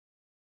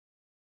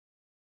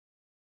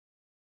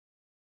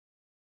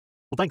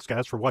Well, thanks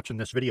guys for watching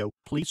this video.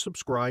 Please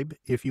subscribe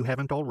if you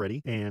haven't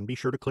already, and be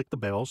sure to click the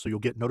bell so you'll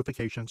get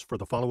notifications for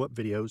the follow-up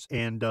videos.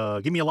 And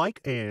give me a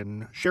like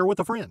and share with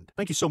a friend.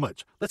 Thank you so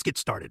much. Let's get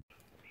started.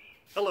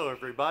 Hello,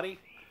 everybody.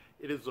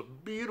 It is a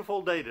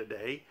beautiful day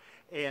today,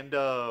 and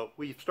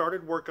we've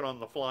started working on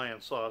the flying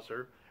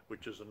saucer,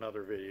 which is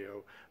another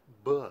video,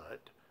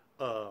 but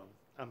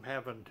I'm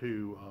having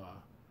to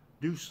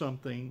do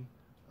something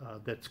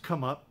that's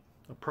come up,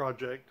 a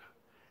project,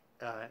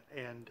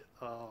 and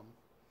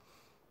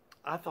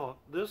I thought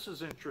this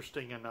is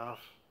interesting enough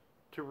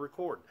to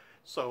record.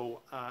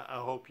 So I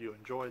hope you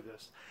enjoy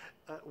this.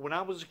 When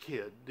I was a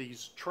kid,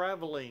 these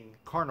traveling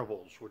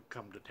carnivals would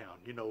come to town,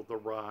 you know, the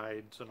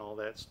rides and all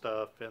that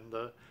stuff and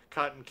the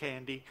cotton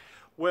candy.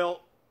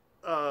 Well,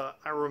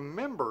 I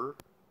remember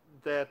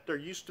that there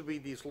used to be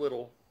these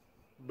little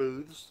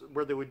booths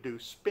where they would do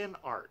spin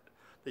art.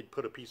 They'd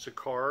put a piece of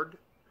card,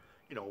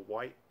 you know,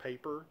 white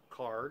paper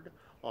card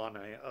on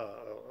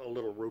a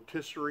little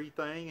rotisserie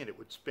thing, and it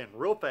would spin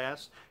real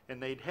fast,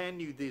 and they'd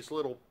hand you these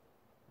little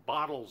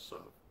bottles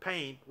of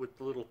paint with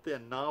little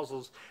thin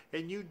nozzles,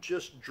 and you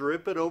just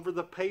drip it over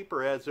the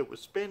paper as it was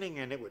spinning,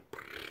 and it would.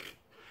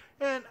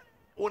 And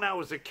when I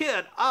was a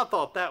kid, I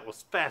thought that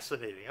was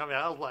fascinating. I mean,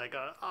 I was like,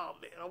 oh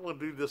man, I want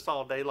to do this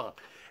all day long.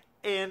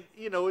 And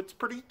you know, it's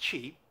pretty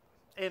cheap,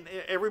 and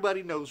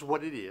everybody knows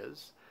what it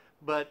is.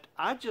 But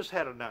I just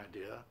had an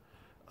idea,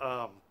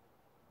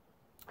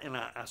 and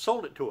I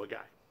sold it to a guy.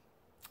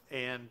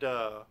 And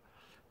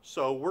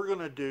so we're going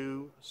to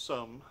do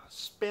some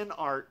spin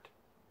art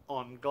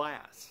on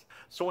glass.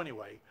 So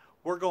anyway,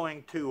 we're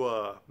going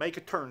to make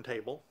a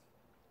turntable,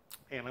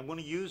 and I'm going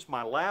to use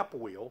my lap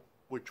wheel,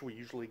 which we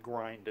usually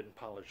grind and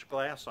polish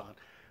glass on,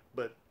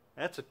 but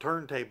that's a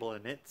turntable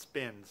and it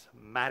spins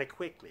mighty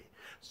quickly.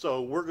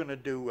 So we're going to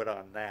do it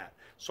on that.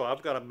 So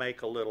I've got to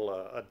make a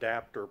little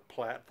adapter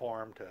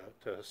platform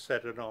to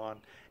set it on,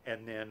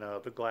 and then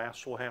the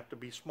glass will have to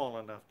be small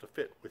enough to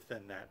fit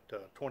within that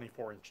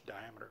 24-inch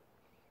diameter.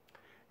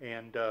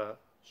 And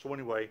so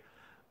anyway,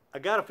 I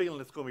got a feeling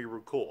it's going to be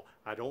real cool.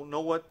 I don't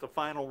know what the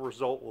final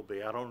result will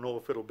be. I don't know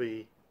if it'll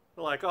be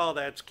like, oh,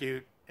 that's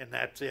cute and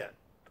that's it,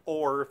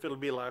 or if it'll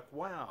be like,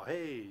 wow,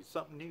 hey,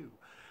 something new.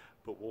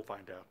 But we'll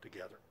find out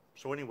together.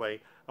 So anyway,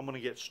 I'm going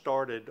to get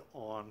started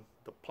on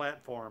the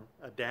platform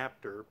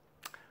adapter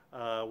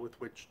with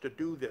which to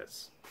do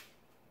this.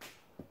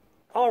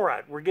 All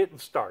right, we're getting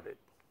started.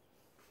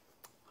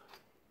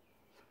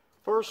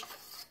 First,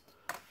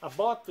 I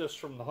bought this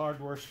from the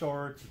hardware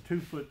store. It's a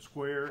 2-foot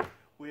square.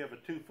 We have a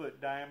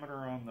 2-foot diameter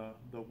on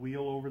the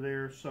wheel over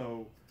there,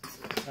 so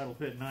that'll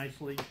fit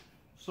nicely.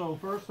 So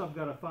first I've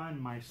got to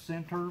find my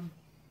center.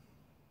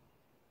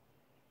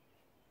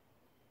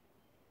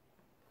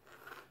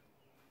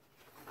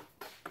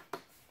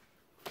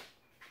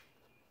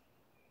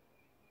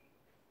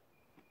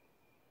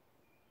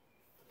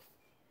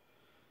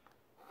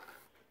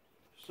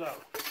 So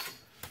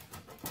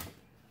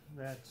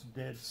that's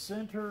dead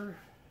center.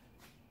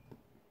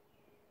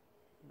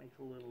 Make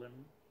a little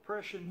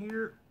impression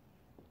here.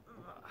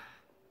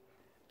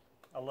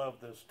 I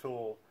love this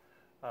tool.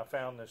 I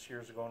found this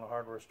years ago in a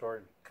hardware store,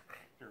 and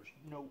there's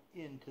no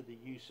end to the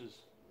uses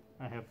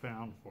I have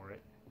found for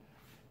it.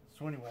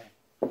 So anyway,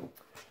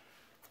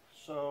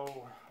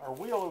 so our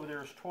wheel over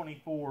there is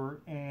 24,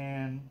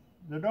 and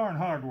the darn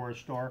hardware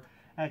store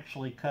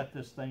actually cut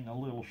this thing a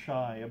little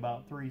shy,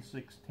 about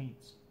 3/16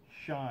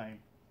 shy.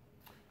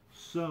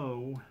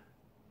 So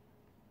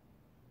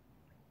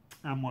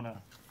I'm going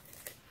to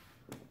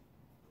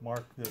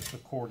mark this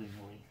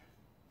accordingly.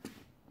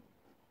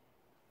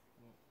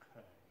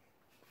 Okay.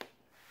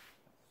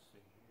 Let's see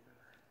here.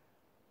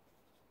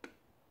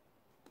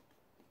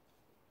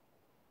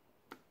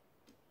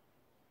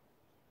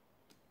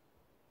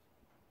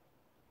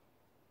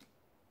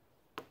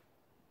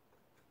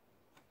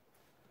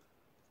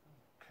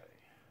 Okay.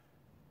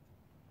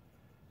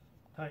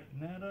 Tighten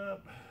that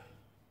up.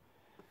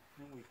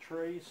 Then we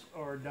trace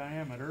our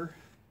diameter.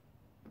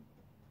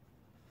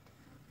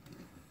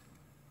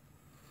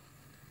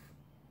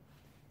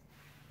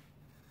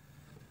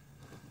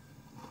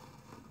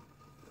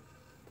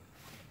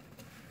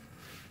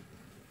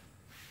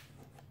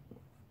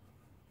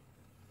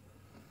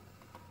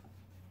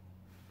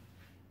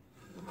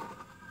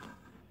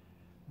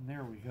 And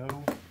there we go.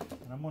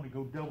 And I'm going to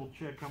go double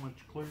check how much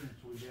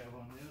clearance we have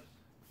on this.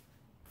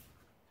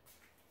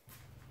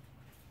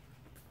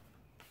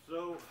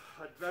 So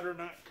I'd better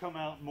not come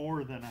out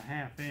more than a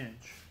 1/2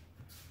 inch.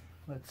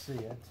 Let's see,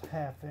 it's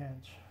 1/2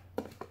 inch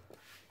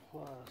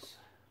plus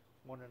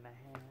 1 1/2,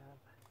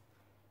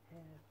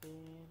 1/2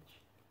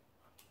 inch,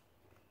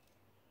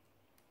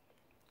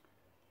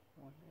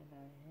 1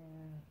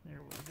 1/2.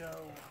 There we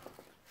go.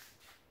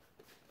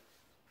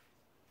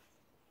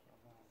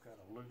 I've got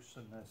to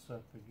loosen this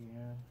up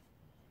again.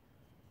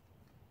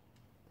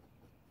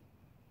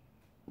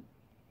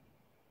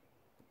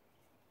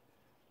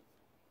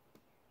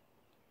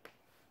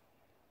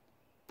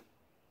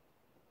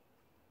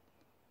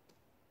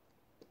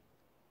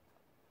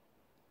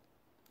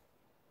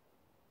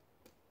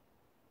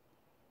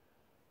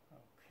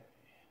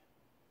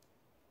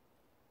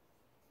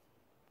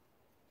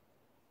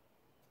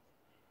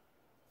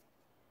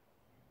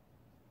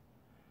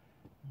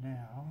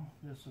 Now,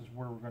 this is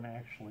where we're going to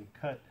actually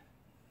cut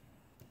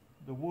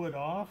the wood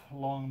off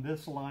along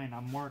this line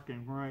I'm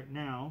marking right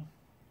now.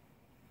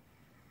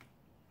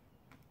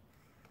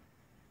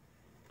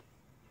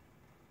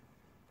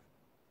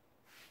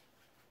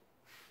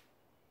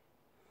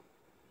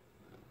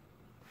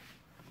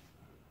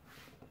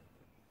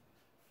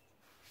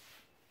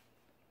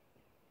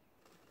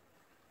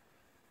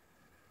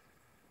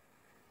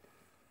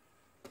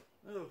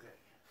 Okay.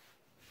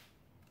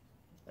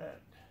 That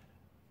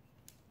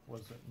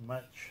wasn't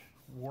much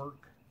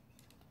work.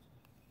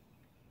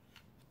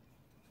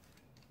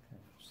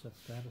 Okay, set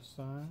that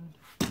aside.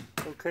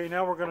 Okay,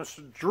 now we're going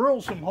to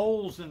drill some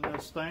holes in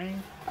this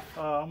thing.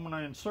 I'm going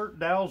to insert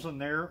dowels in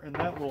there, and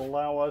that will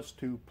allow us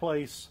to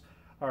place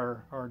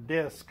our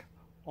disc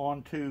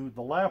onto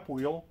the lap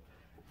wheel.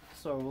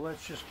 So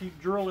let's just keep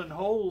drilling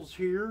holes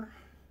here.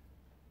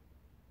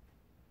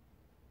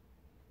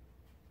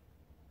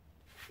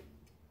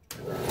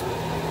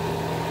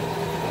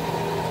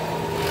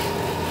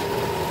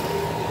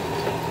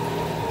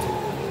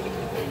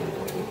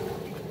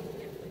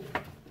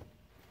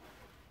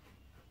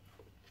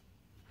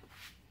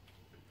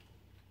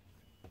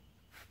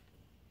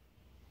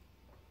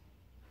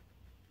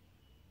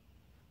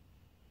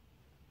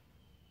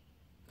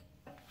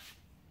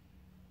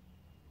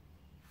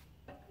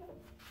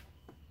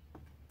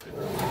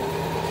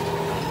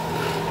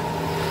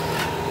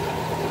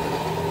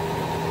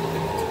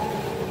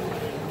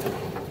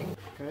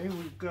 Okay,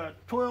 we've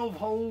got 12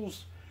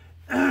 holes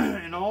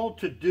in all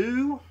to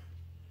do,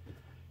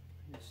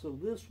 so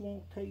this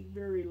won't take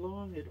very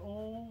long at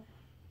all.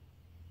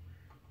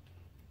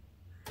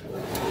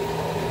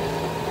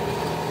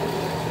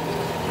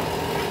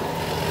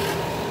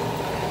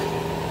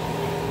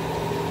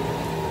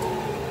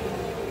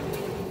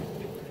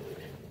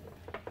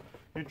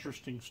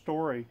 Interesting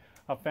story.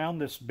 I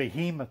found this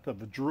behemoth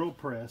of a drill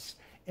press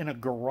in a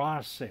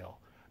garage sale.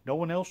 No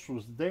one else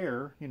was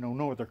there, you know,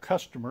 no other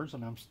customers,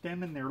 and I'm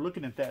standing there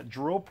looking at that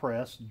drill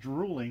press,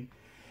 drooling,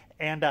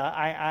 and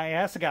I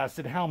asked the guy, I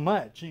said, how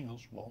much? He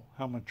goes, well,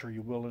 how much are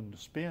you willing to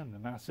spend?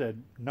 And I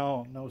said,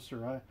 no,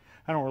 sir,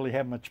 I don't really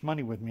have much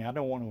money with me. I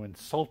don't want to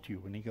insult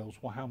you. And he goes,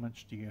 well, how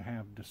much do you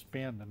have to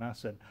spend? And I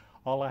said,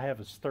 all I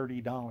have is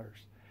 $30. And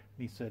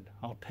he said,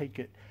 I'll take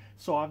it.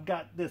 So I've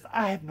got this.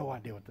 I have no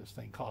idea what this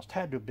thing cost.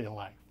 Had to have been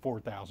like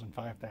 4,000,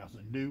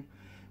 5,000 new.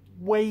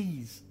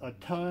 Weighs a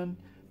ton,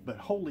 but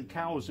holy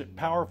cow, is it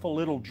powerful.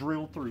 It'll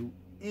drill through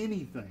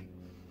anything.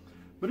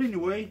 But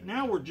anyway,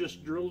 now we're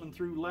just drilling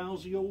through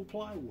lousy old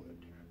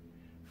plywood.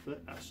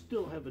 But I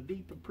still have a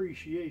deep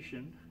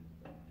appreciation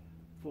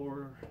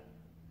for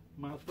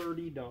my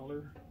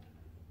 $30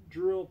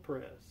 drill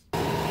press.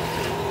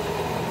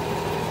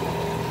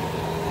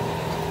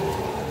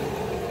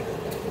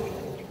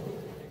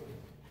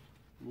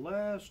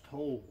 Last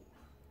hole.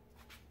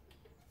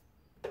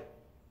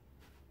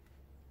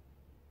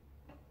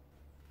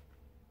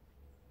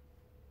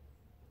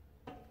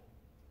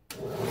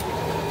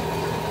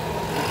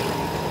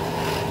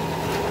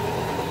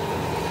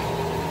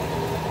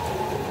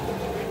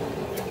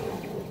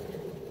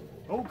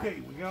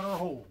 Okay, we got our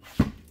holes.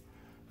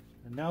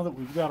 And now that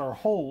we've got our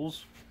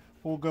holes,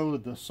 we'll go to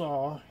the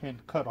saw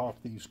and cut off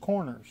these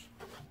corners.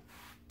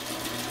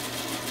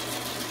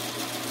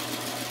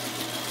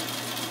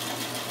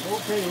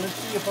 Okay, let's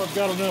see if I've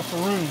got enough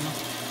room.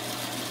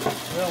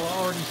 Well, I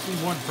already see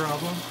one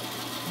problem.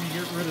 Let me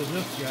get rid of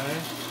this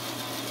guy.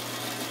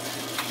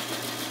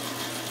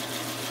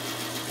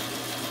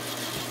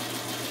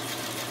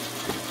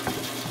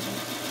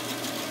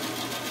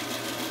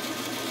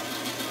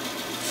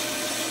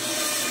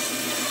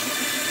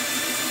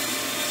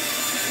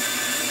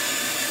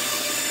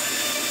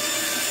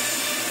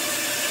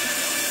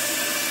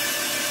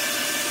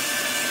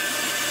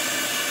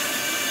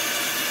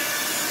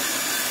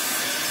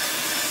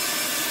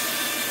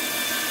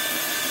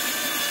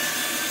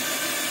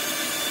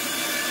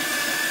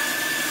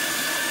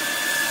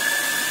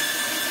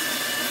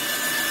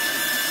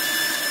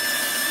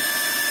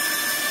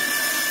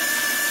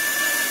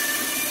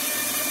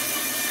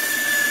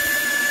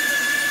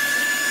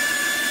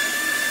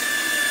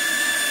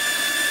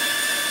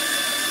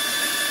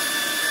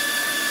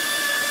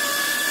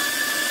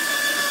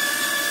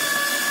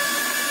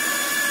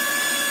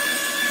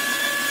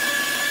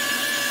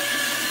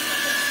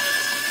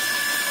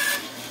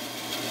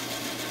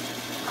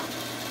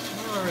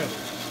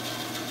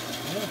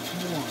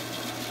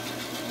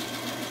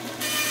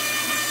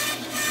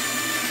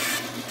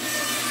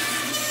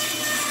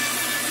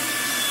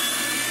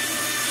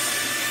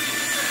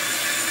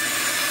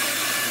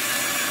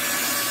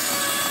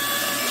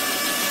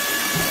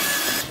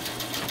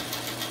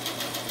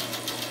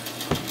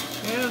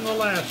 And the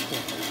last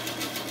one.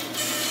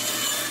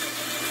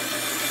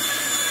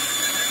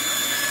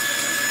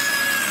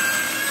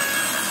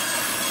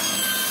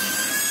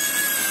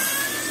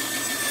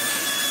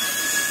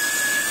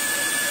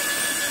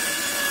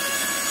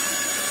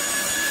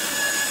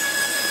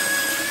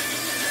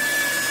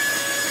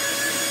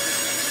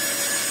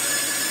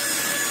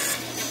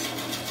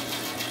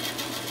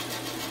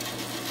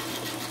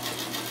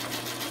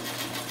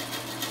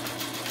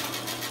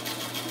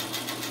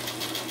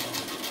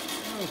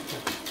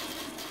 Okay.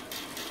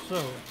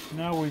 So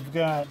now we've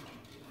got,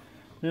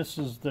 this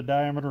is the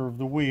diameter of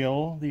the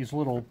wheel. These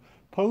little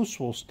posts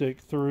will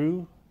stick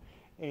through,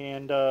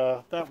 and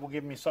that will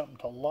give me something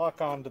to lock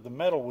onto the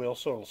metal wheel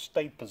so it'll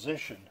stay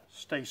positioned,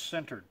 stay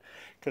centered.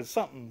 Because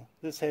something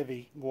this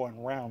heavy going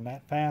around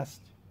that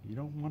fast, you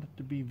don't want it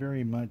to be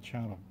very much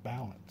out of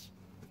balance.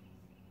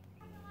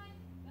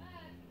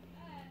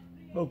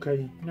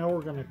 Okay, now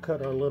we're going to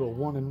cut our little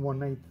 1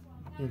 1/8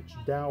 inch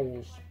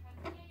dowels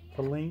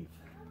to length.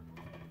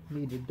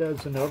 Need a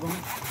dozen of them.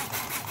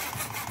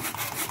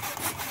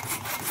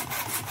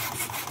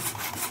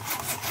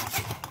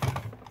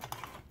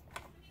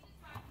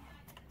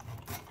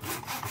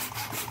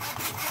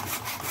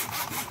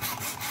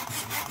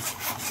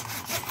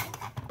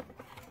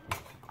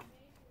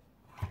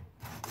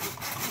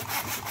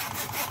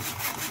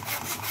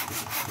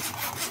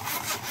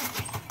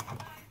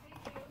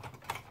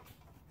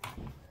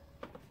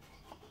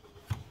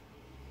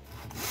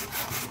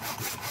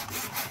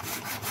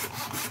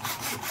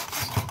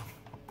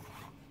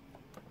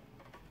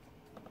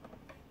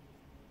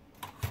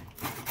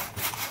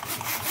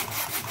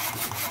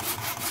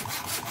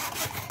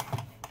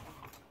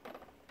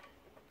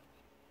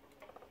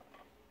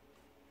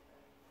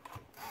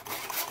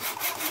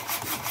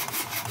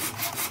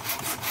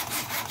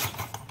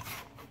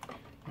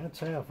 That's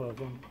half of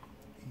them,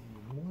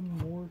 and one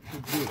more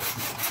should do it.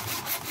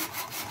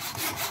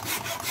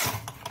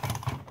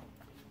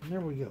 And there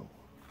we go.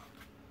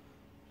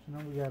 So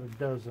now we got a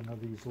dozen of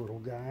these little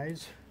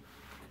guys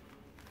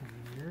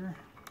here.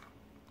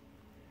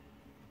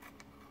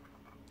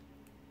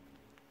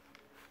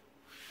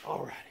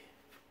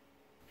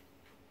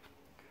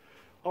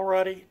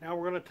 Alrighty, now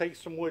we're going to take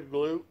some wood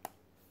glue,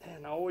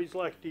 and I always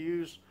like to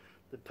use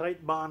the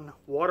Titebond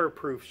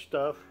waterproof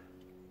stuff.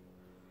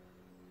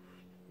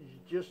 You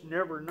just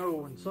never know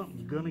when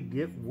something's going to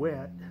get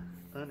wet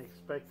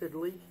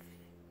unexpectedly.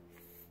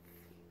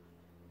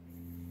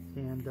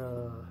 And,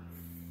 well,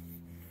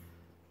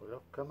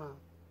 come on.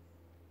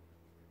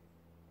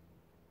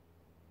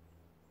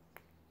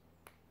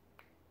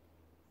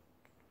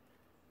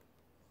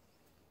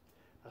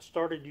 I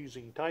started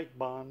using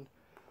Titebond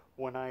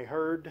when I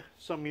heard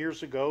some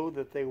years ago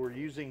that they were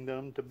using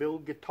them to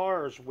build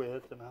guitars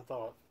with, and I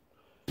thought,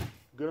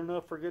 good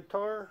enough for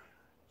guitar,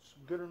 it's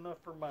good enough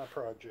for my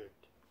project.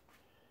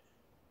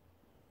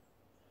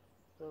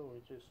 So we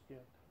just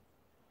get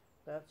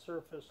that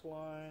surface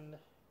lined,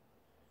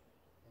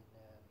 and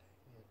then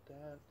get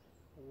that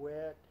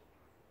wet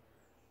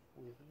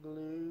with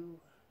glue,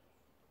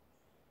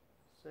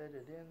 set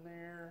it in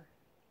there.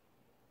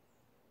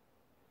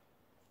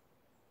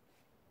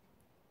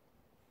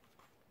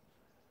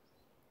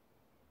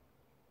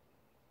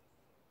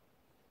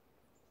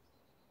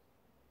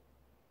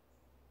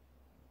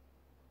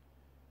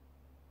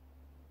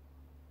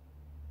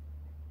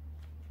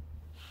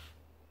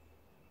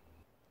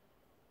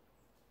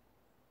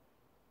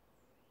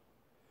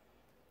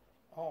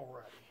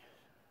 Alrighty,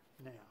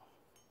 now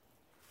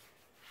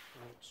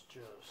let's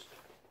just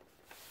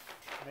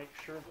make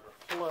sure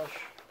they're flush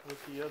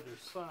with the other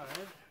side.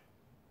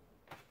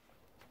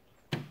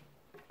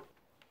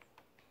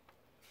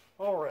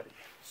 Alrighty,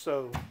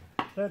 so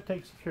that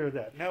takes care of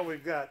that. Now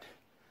we've got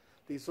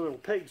these little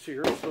pegs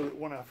here so that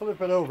when I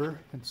flip it over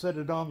and set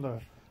it on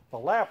the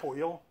lap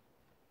wheel,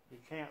 you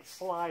can't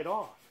slide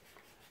off.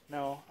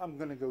 Now I'm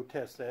going to go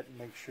test that and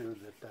make sure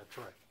that that's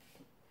right.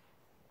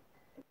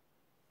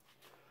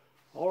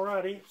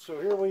 Alrighty, so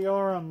here we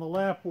are on the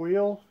lap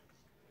wheel,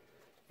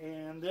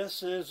 and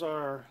this is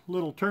our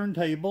little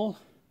turntable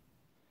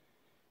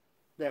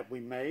that we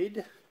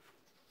made.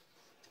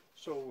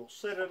 So we'll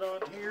set it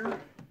on here.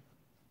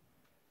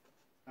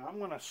 Now I'm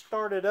going to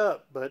start it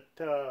up, but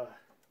I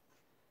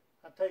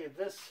tell you,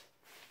 this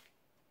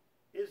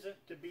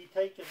isn't to be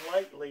taken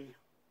lightly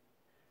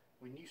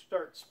when you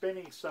start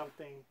spinning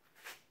something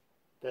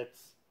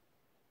that's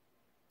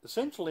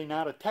essentially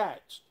not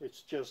attached.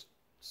 It's just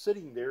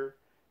sitting there,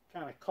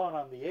 kind of caught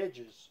on the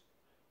edges,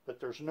 but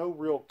there's no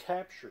real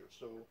capture.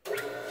 So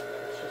let's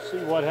just see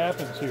what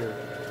happens here.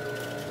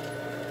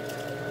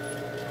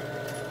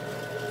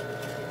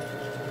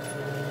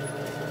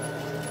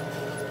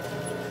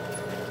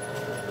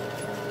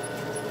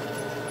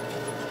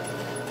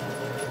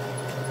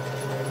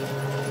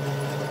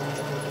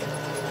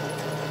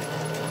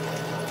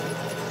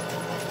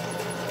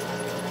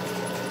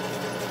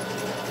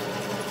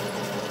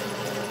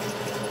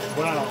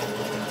 Wow.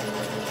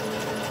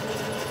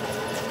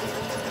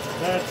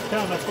 That's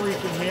kind of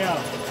freaking me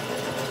out.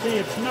 See,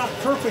 it's not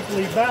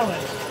perfectly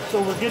balanced,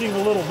 so we're getting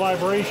a little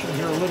vibration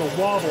here, a little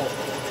wobble.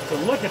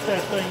 But look at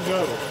that thing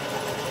go.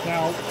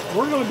 Now,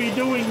 we're going to be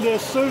doing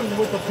this soon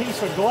with a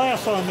piece of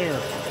glass on there,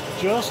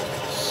 just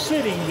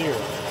sitting there.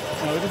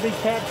 Now, it'll be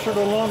captured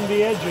along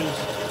the edges,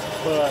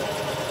 but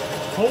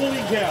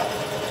holy cow.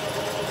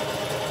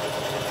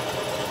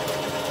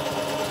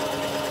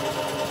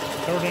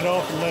 Turn it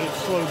off and let it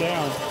slow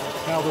down.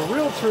 Now, the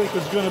real trick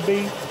is going to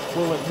be,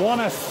 will it want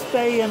to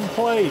stay in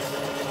place?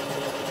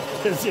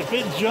 Because if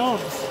it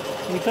jumps,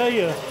 let me tell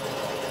you,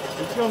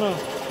 it's going to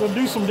gonna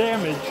do some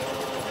damage.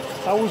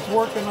 I was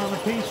working on a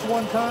piece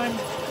one time,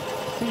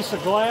 piece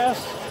of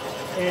glass,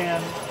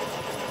 and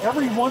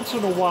every once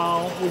in a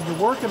while, when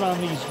you're working on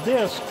these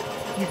discs,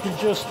 you can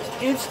just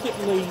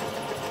instantly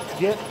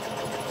get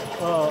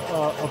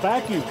a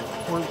vacuum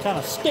where it kind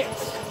of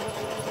sticks.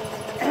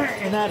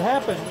 And that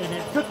happened, and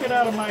it took it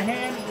out of my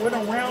hand, went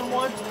around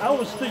once. I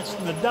was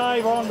fixing to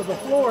dive onto the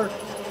floor,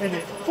 and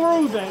it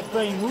threw that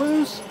thing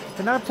loose.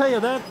 And I'll tell you,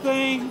 that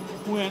thing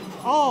went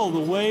all the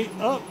way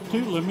up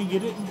to, let me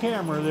get it in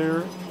camera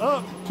there,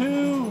 up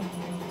to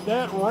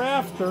that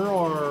rafter,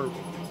 or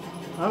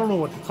I don't know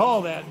what to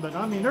call that, but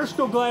I mean, there's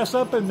still glass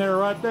up in there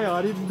right there.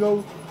 I didn't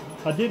go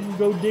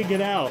dig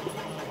it out,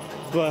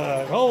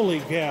 but holy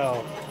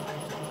cow.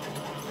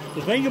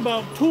 The thing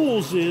about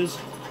tools is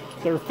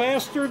they're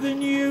faster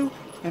than you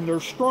and they're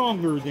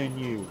stronger than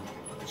you.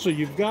 So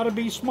you've got to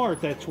be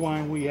smart. That's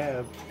why we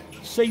have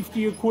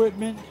safety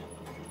equipment,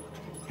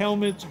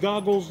 helmets,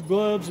 goggles,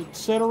 gloves,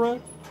 etc.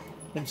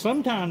 And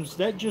sometimes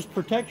that just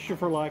protects you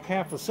for like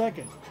half a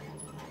second,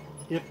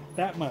 if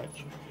that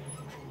much.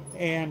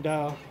 And,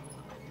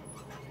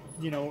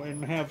 you know,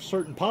 and have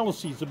certain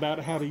policies about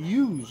how to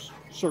use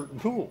certain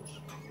tools.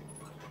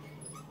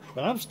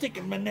 But I'm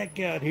sticking my neck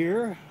out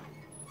here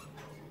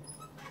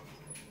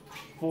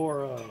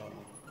for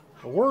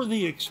a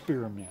worthy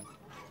experiment,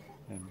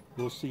 and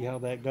we'll see how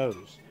that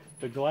goes.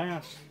 The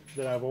glass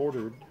that I've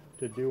ordered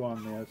to do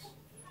on this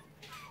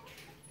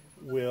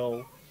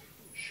will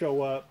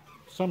show up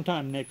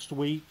sometime next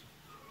week.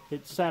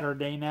 It's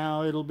Saturday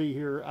now. It'll be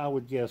here, I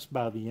would guess,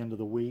 by the end of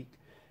the week.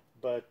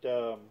 But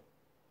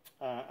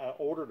I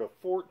ordered a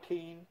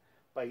 14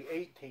 by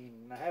 18,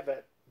 and I have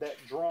that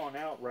drawn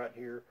out right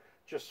here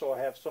just so I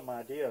have some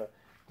idea.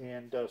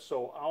 And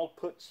so I'll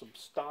put some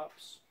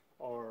stops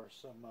or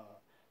some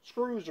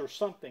screws or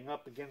something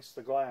up against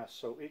the glass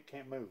so it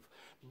can't move.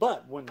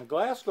 But when the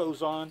glass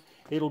goes on,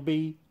 it'll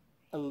be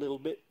a little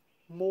bit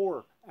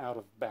more out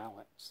of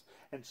balance.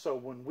 And so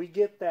when we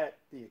get the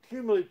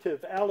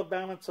accumulative out of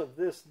balance of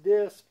this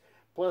disc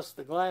plus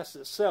the glass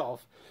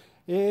itself,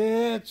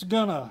 this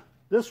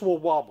will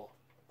wobble.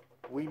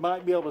 We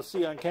might be able to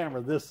see on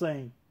camera this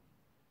thing.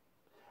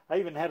 I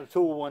even had a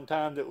tool one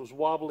time that was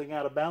wobbling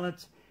out of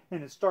balance,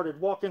 and it started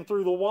walking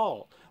through the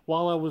wall.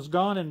 While I was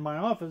gone in my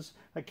office,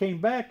 I came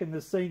back and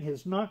this thing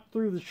has knocked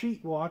through the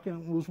sheetrock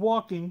and was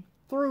walking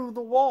through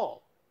the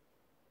wall.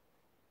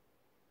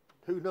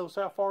 Who knows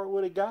how far it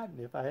would have gotten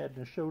if I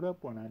hadn't showed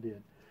up when I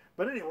did.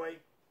 But anyway,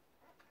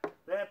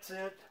 that's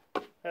it.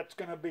 That's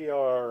going to be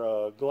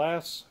our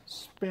glass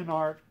spin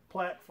art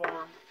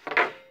platform.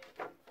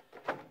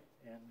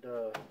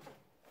 And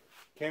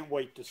can't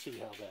wait to see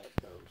how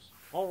that goes.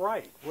 All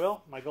right,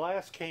 well, my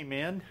glass came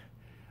in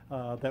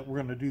that we're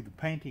going to do the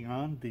painting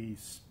on, the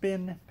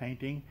spin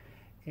painting.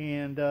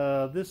 And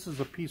this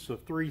is a piece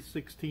of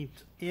 3/16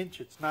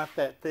 inch. It's not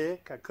that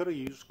thick. I could have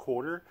used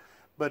quarter,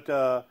 but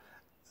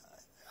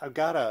I've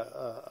got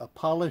a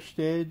polished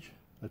edge,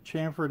 a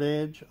chamfered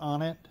edge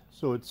on it,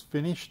 so it's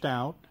finished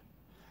out.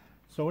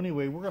 So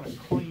anyway, we're going to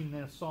clean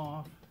this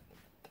off,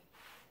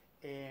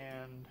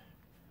 and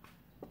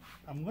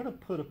I'm going to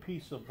put a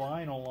piece of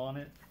vinyl on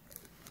it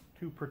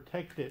to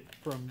protect it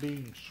from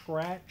being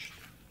scratched.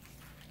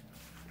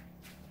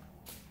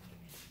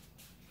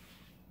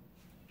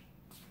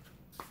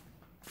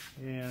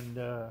 And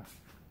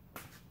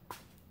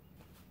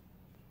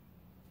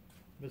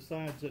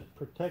besides it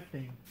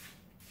protecting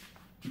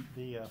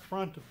the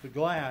front of the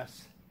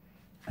glass,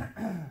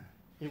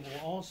 it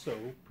will also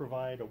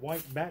provide a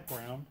white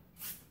background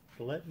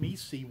to let me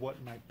see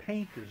what my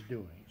paint is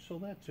doing. So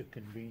that's a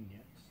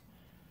convenience.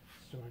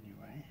 So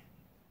anyway,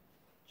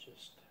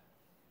 just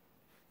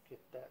get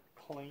that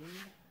clean.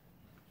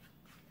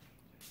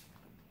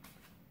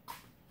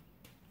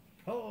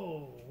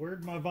 Oh,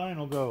 where'd my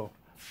vinyl go?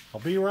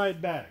 I'll be right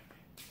back.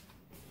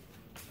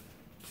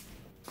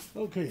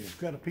 Okay, I've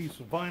got a piece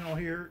of vinyl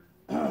here.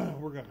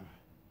 We're going to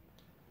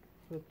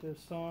put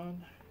this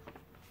on.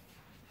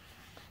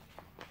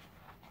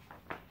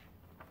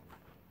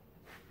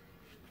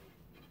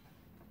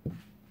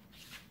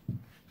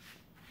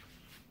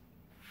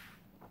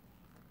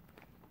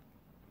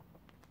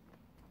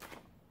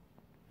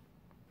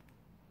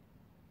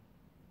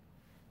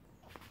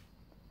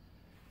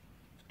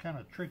 It's kind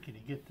of tricky to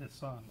get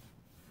this on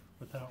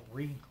without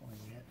wrinkling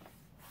it.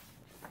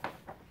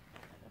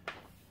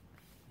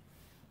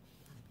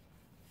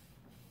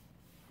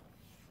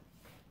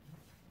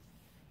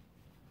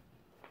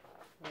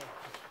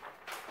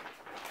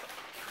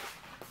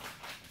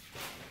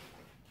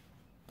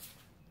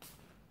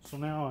 So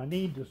now I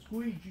need to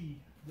squeegee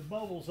the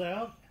bubbles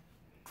out.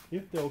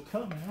 If they'll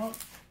come out,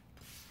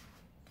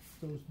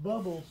 those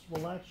bubbles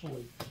will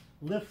actually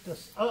lift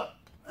us up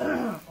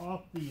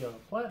off the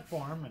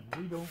platform, and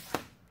we don't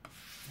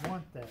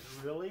want that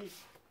really.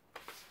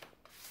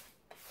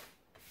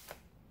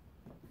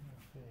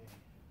 Okay.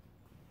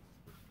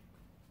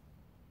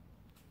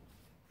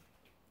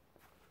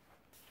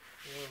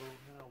 So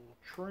now we'll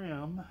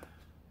trim.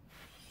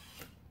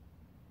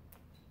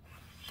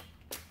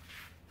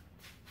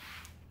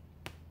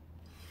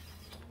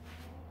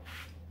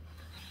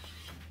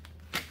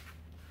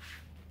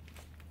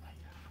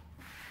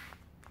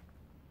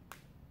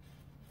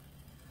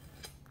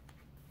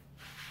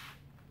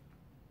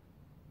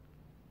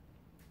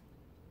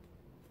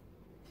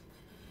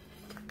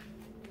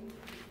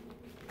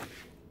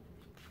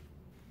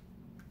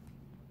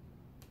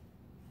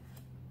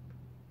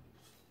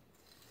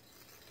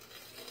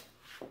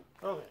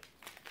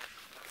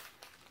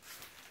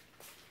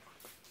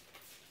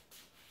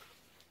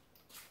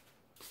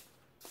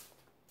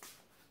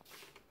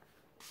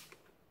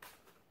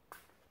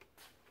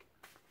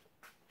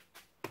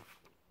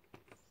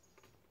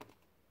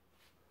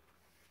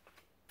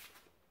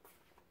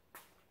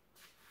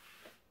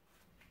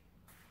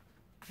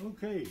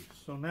 Okay,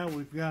 so now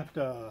we've got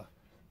the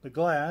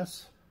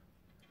glass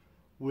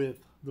with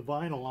the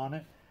vinyl on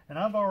it, and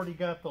I've already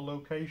got the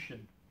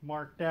location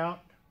marked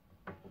out,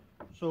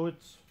 so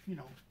it's, you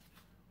know,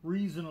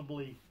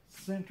 reasonably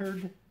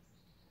centered.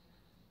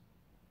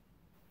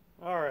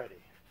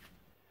 Alrighty.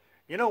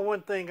 You know,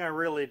 one thing I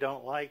really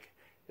don't like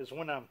is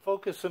when I'm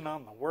focusing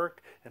on the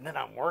work and then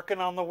I'm working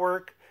on the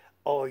work,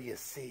 all you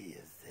see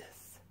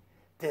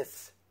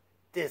is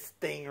this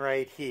thing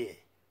right here,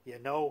 you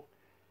know?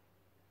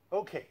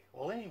 Okay,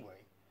 well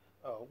anyway,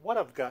 what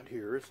I've got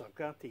here is I've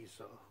got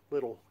these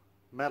little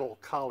metal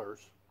collars,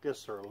 I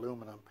guess they're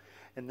aluminum,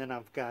 and then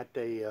I've got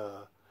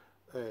a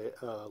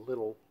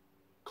little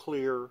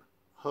clear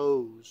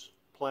hose,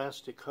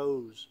 plastic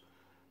hose,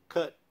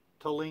 cut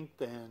to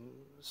length and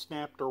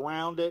snapped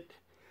around it,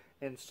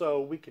 and so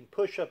we can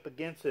push up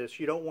against this.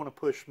 You don't want to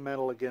push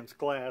metal against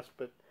glass,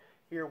 but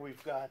here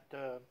we've got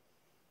oh,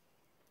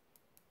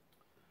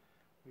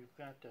 is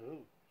that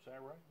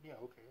right? Yeah,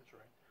 okay, that's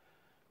right.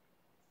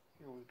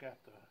 Here we've got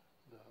the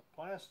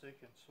plastic,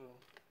 and so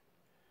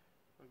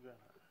we're going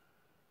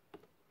to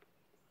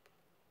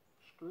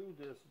screw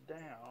this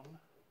down.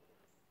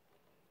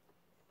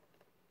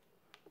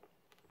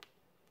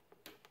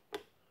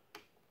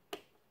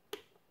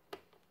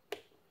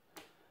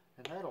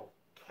 And that'll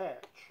catch.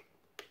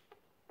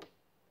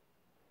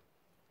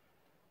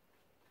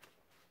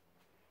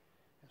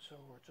 And so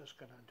we're just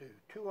going to do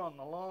 2 on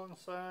the long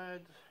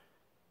sides,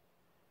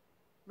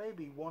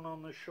 maybe 1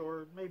 on the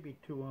short, maybe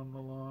 2 on the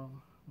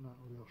long. I'm not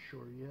real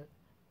sure yet.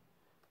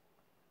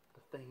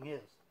 The thing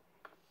is,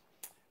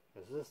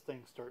 as this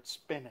thing starts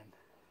spinning,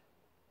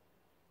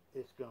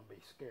 it's going to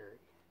be scary.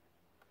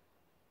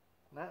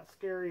 Not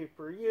scary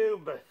for you,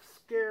 but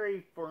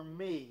scary for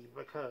me,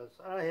 because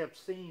I have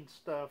seen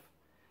stuff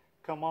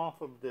come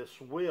off of this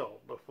wheel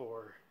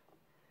before,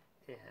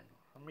 and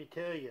let me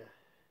tell you,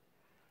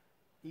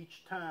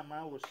 each time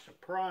I was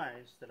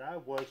surprised that I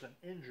wasn't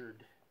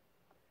injured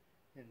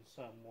in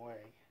some way.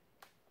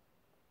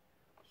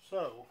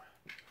 So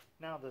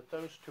now that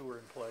those 2 are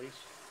in place,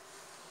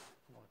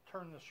 I'm going to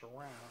turn this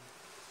around.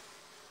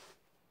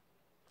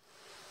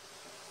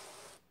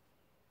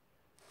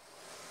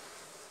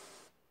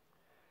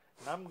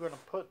 And I'm going to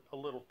put a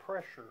little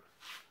pressure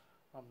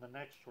on the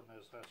next one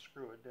as I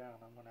screw it down.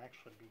 I'm going to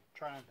actually be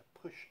trying to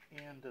push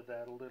into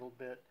that a little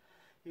bit.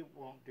 It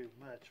won't do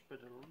much,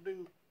 but it'll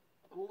do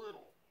a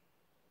little.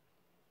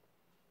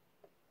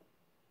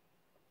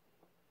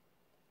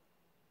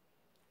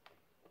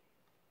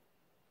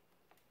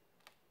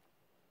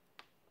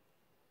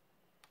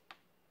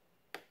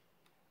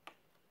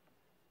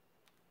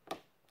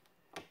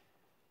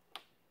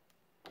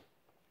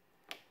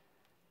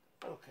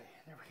 Okay,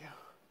 there we go.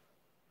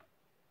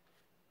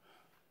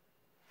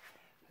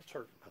 That's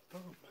hurting my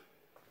thumb.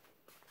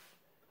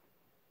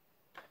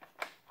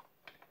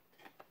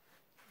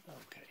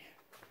 Okay.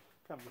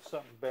 Come with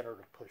something better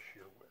to push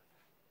here with.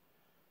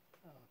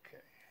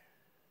 Okay.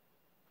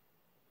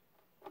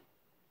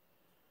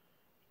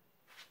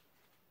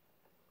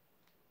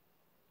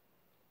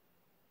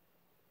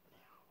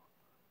 Now,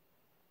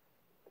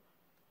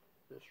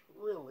 this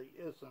really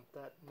isn't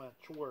that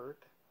much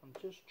work. I'm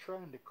just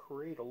trying to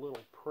create a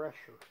little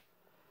pressure,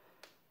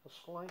 a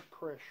slight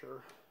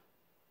pressure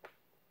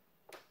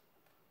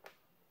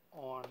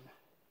on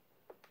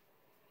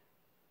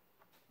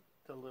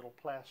the little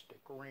plastic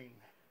ring.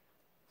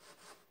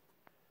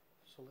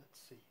 So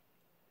let's see.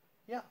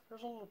 Yeah,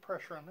 there's a little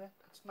pressure on that.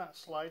 That's not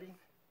sliding.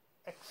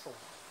 Excellent.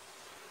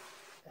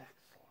 Excellent.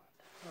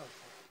 Okay.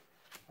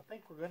 I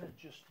think we're going to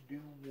just do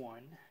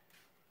 1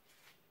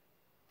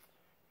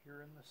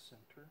 here in the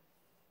center.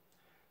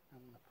 I'm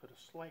going to put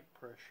a slight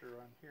pressure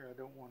on here. I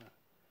don't want to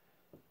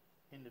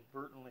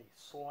inadvertently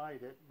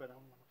slide it, but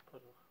I'm going to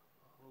put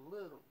a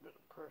little bit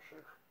of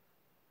pressure.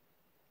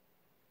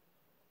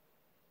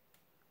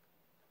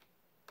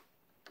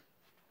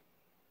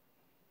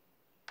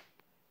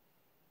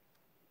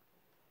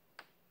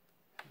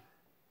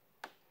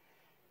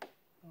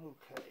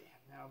 Okay,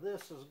 now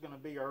this is going to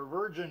be our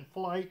Virgin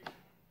Flight,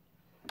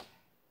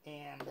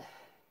 and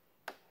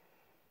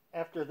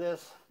after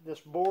this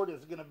board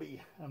is going to be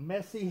a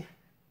messy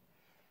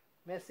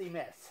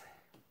mess,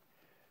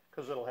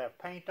 because it'll have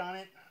paint on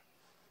it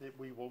that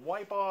we will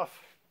wipe off,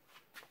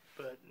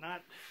 but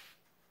not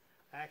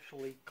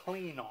actually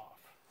clean off.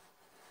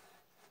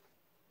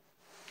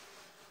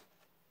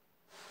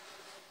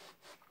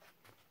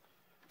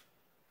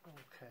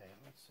 Okay,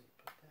 let's see,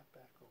 put that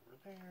back over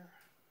there.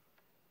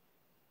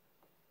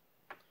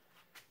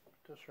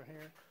 Put this right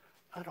here.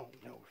 I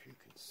don't know if you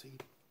can see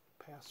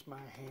past my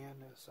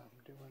hand as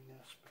I'm doing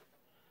this,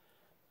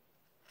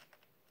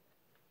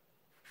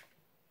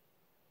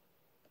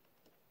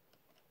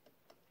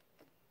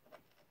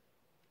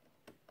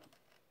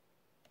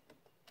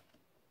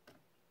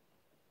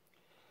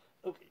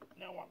 but okay,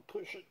 now I'm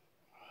pushing.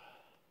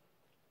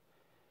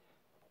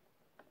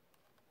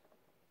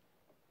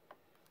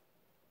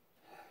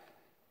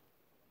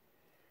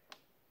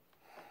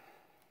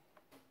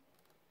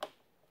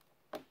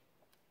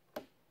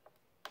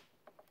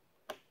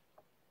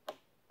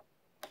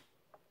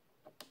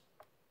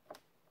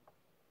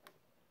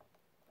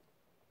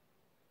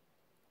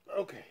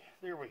 Okay,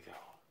 there we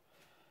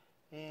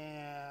go.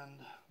 And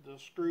the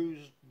screws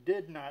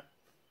did not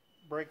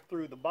break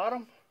through the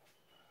bottom.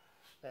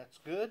 That's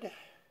good.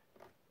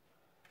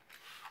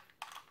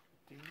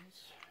 These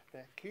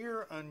back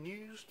here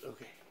unused.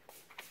 Okay.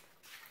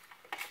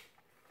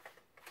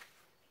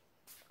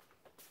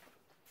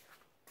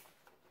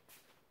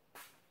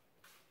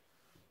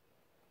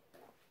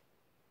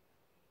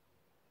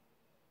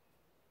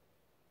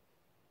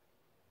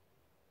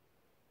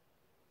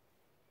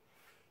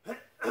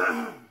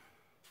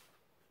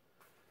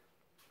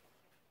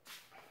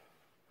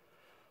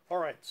 All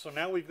right, so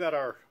now we've got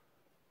our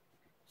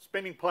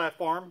spinning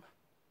platform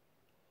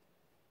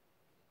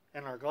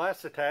and our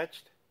glass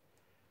attached,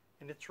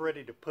 and it's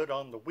ready to put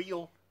on the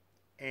wheel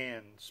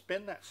and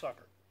spin that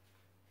sucker.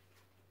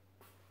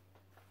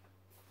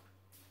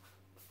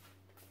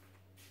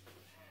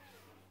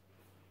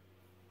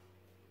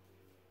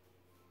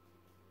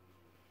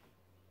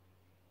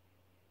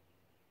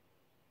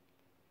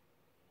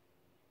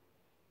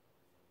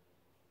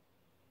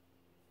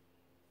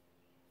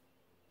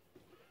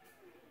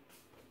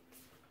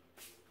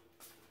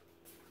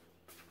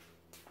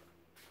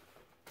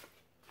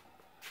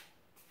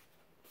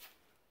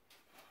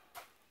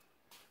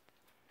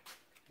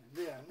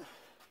 Then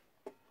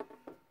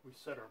we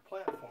set our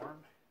platform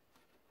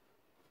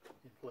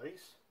in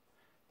place,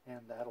 and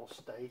that'll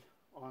stay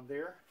on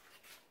there.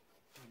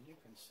 And you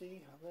can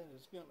see how that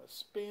is going to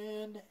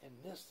spin, and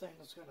this thing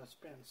is going to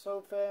spin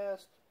so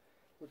fast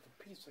with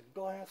a piece of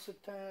glass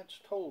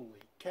attached. Holy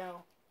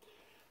cow.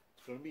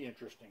 It's going to be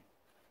interesting.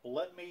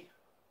 Let me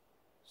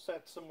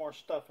set some more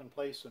stuff in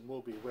place and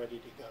we'll be ready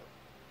to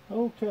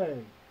go. Okay.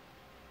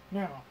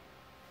 Now,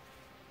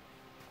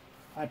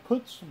 I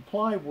put some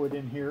plywood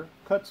in here,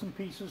 cut some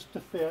pieces to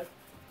fit,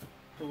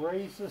 to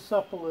raise this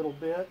up a little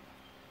bit.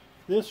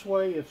 This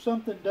way, if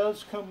something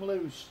does come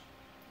loose,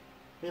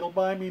 it'll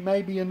buy me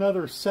maybe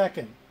another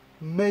second,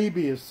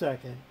 maybe a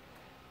second,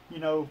 you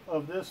know,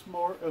 of this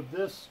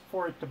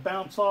for it to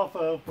bounce off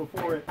of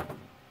before it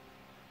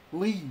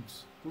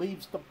leaves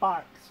the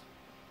box.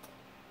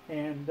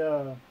 And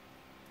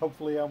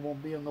hopefully I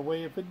won't be in the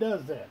way if it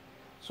does that.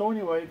 So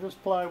anyway, this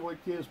plywood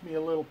gives me a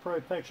little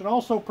protection.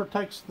 Also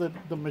protects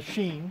the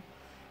machine.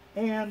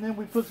 And then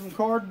we put some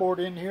cardboard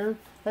in here.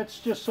 That's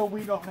just so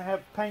we don't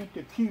have paint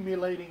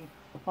accumulating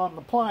on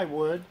the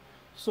plywood,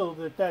 so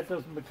that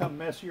doesn't become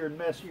messier and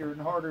messier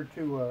and harder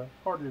to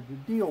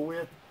deal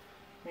with.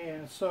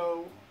 And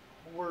so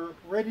we're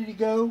ready to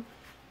go.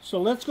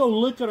 So let's go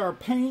look at our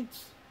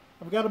paints.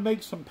 I've got to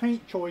make some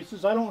paint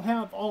choices. I don't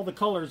have all the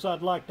colors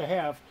I'd like to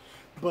have,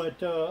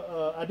 but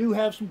I do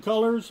have some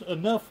colors,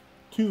 enough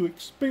to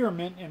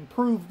experiment and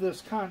prove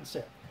this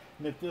concept.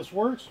 And if this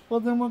works,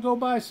 well, then we'll go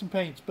buy some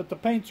paints. But the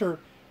paints are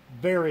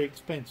very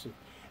expensive.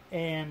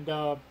 And,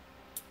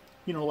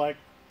 you know, like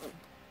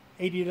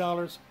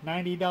 $80,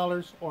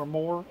 $90 or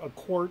more a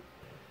quart.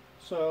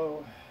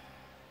 So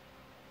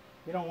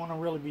you don't want to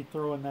really be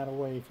throwing that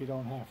away if you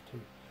don't have to.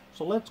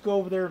 So let's go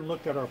over there and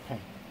look at our paint.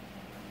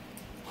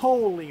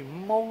 Holy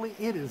moly,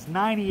 it is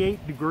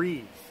 98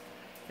 degrees.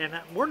 And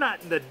we're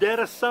not in the dead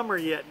of summer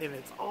yet, and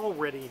it's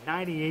already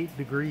 98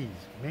 degrees.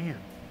 Man,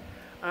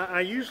 I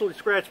usually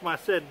scratch my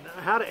head,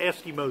 how do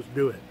Eskimos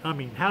do it? I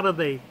mean, how do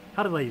they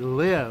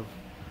live?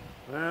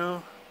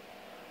 Well,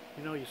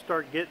 you know, you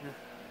start getting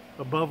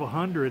above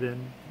 100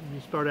 and you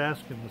start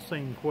asking the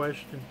same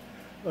question.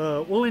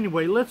 Well,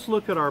 anyway, let's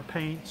look at our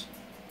paints.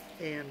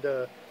 And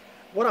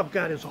what I've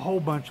got is a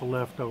whole bunch of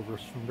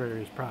leftovers from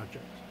various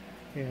projects.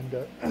 And,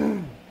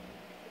 and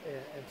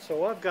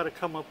so I've got to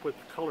come up with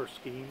a color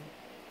scheme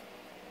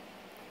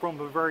from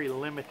a very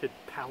limited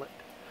palette.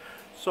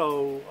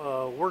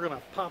 So we're going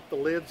to pop the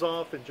lids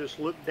off and just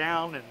look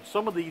down, and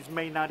some of these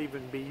may not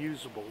even be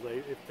usable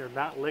if they're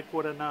not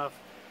liquid enough.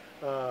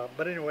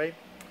 But anyway,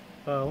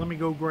 let me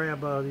go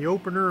grab the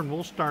opener and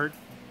we'll start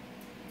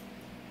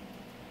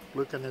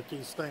looking at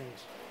these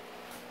things.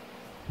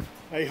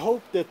 I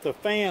hope that the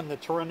fan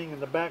that's running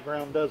in the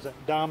background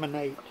doesn't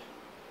dominate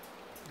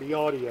the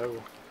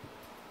audio.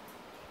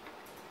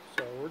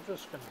 So we're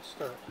just going to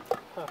start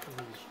popping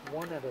these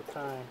one at a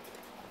time.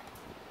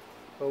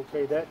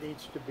 Okay, that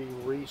needs to be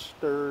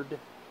re-stirred.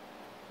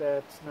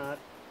 That's not,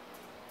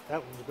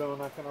 that one's gone.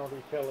 I can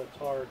already tell it's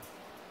hard.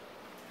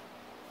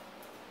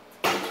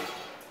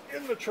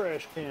 In the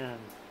trash can,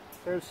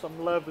 there's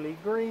some lovely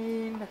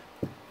green,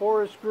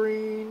 forest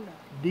green,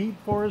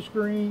 deep forest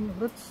green.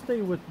 Let's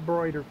stay with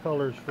brighter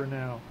colors for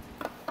now.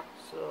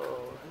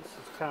 So this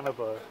is kind of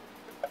a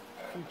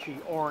peachy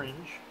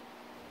orange.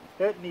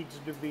 That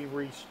needs to be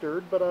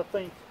re-stirred, but I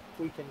think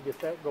we can get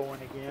that going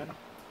again.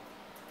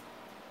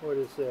 What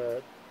is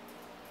that?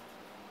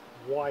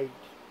 White.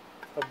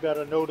 I've got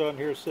a note on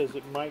here that says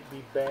it might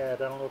be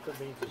bad. I don't know if it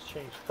means it's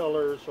changed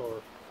colors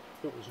or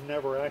it was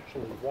never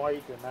actually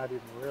white and I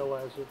didn't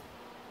realize it.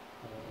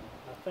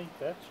 I think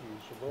that's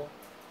usable.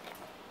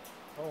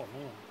 Oh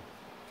man.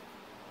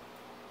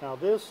 Now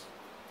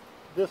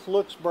this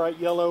looks bright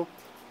yellow,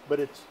 but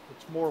it's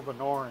more of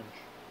an orange.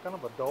 Kind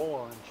of a dull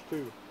orange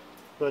too.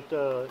 But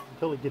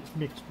until it gets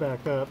mixed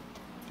back up.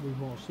 we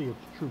won't see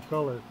its true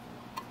color.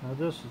 Now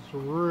this is a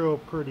real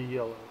pretty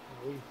yellow.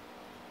 I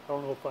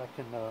don't know if I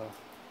can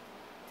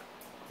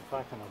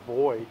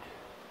avoid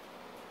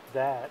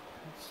that.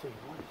 Let's see,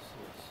 what is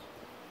this?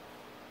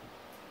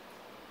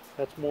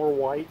 That's more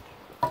white.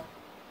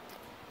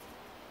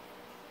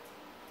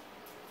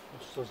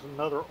 This is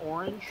another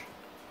orange.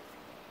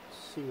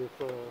 Let's see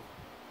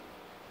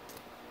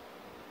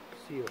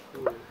if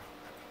we're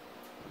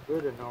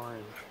good in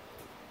orange.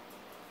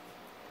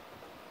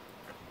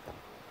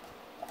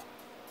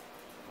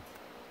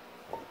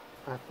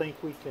 I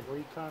think we can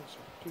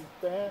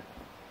reconstitute that.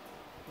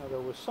 Now there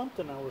was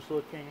something I was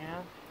looking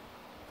at.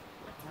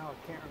 Now I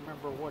can't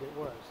remember what it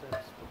was.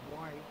 That's the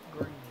white,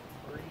 green.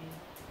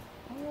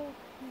 Well,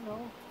 you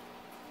know,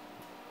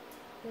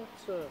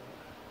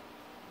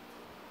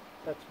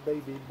 that's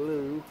baby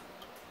blue.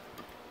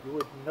 You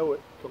wouldn't know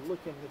it to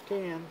look in the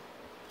can.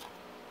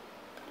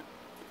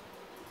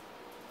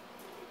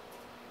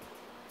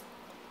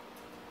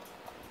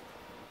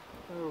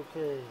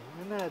 Okay,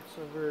 and that's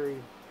a very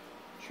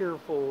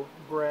cheerful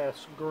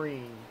grass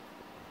green.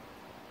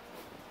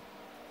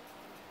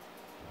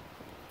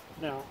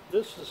 Now,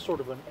 this is sort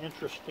of an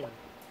interesting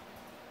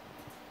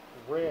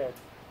red,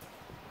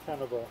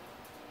 kind of a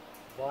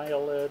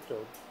violet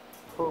or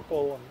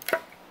purple, I'm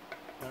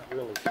not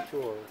really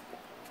sure.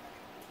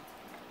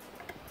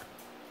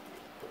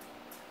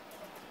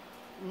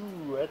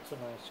 Ooh, that's a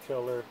nice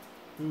color.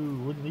 Ooh,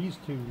 wouldn't these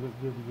two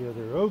look good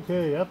together?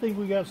 Okay, I think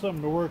we got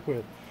something to work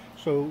with.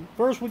 So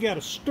first we got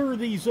to stir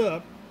these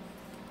up,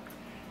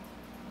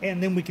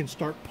 and then we can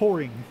start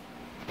pouring.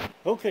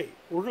 Okay,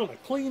 we're going to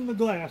clean the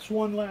glass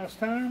one last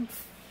time,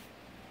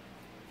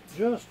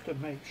 just to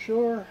make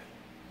sure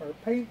our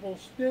paint will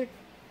stick.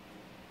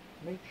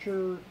 Make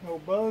sure no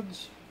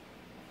bugs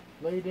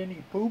laid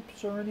any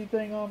poops or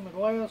anything on the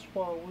glass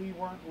while we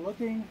weren't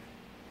looking.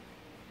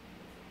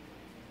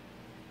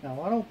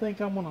 Now I don't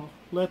think I'm going to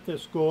let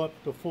this go up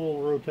to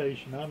full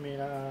rotation. I mean,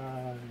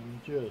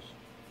 I'm just,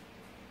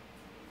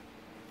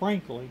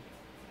 frankly,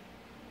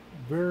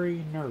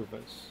 very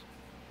nervous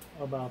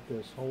about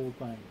this whole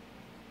thing.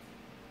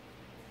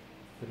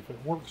 But if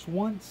it works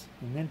once,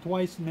 and then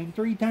twice, and then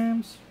 3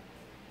 times,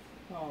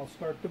 I'll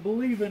start to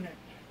believe in it.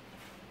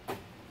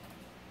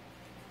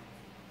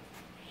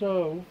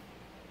 So,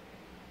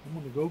 I'm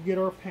going to go get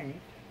our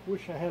paint.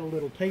 Wish I had a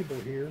little table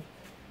here.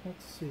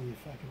 Let's see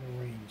if I can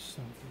arrange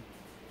something.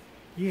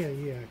 Yeah,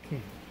 I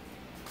can.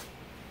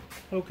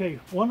 Okay,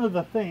 one of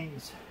the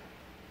things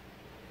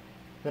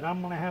that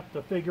I'm going to have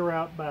to figure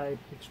out by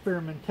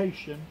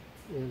experimentation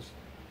is,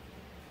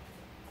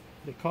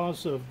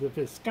 because of the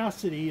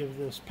viscosity of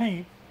this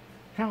paint,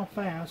 how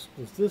fast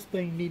does this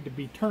thing need to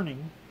be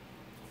turning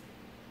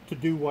to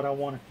do what I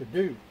want it to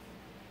do?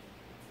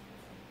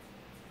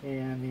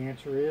 And the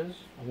answer is,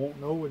 I won't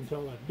know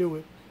until I do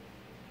it.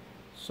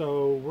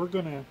 So we're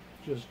going to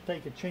just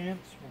take a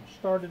chance. We'll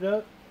start it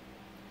up.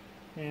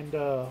 And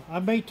I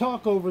may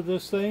talk over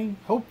this thing.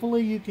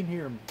 Hopefully you can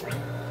hear me.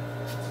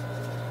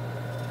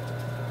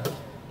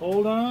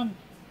 Hold on.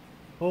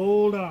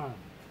 Hold on.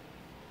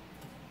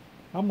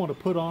 I'm going to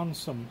put on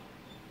some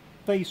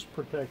face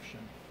protection.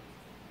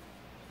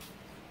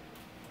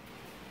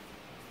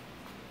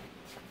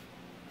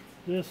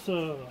 This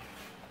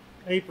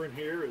apron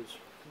here is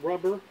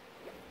rubber,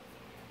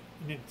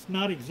 and it's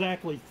not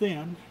exactly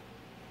thin.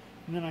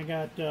 And then I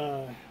got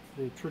the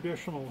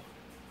traditional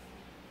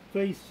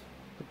face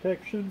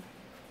protection.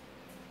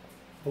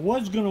 I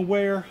was going to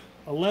wear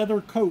a leather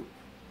coat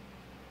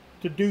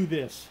to do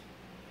this,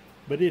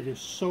 but it is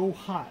so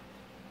hot,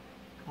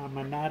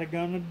 I'm not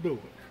going to do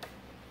it.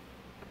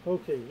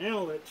 Okay, now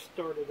let's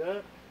start it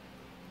up.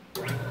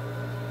 Go ahead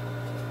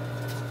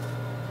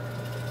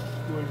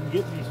and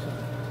get me some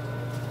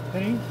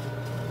paint.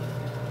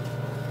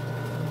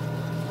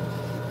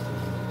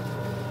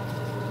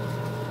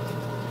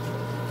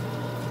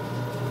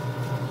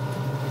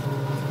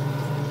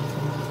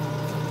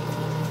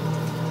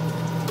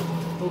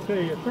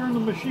 Okay, I turn the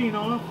machine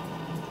off.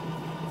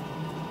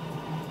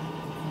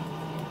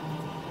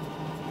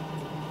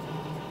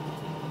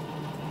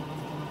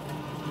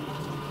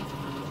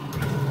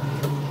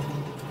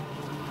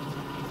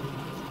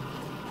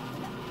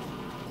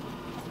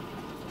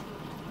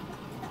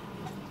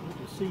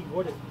 See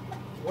what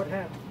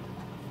happened.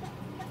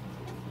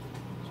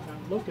 It's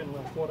not looking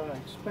like what I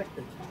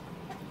expected.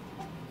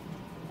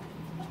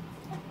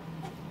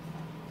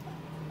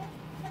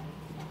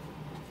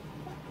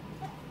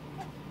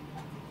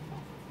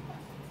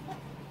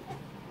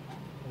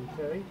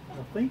 Okay,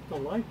 I think the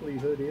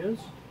likelihood is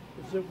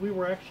that we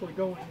were actually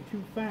going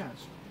too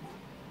fast.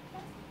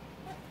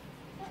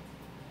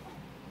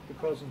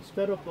 Because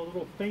instead of the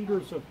little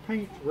fingers of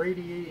paint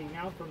radiating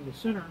out from the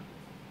center,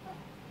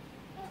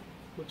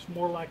 looks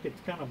more like it's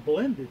kind of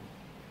blended.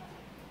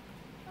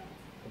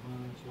 Come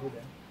on, slow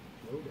down,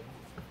 slow down.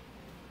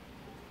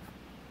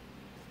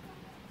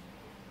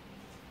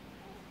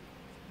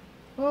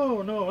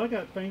 Oh no, I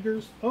got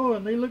fingers. Oh,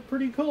 and they look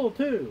pretty cool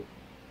too.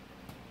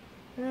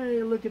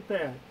 Hey, look at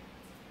that.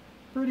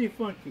 Pretty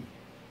funky.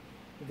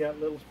 We got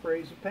little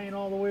sprays of paint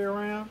all the way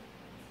around.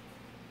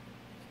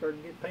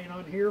 Starting to get paint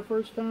on here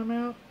first time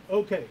out.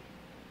 Okay,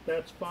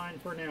 that's fine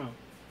for now.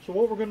 So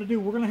what we're going to do,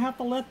 we're going to have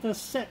to let this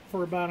set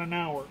for about an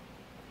hour.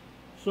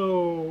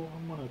 So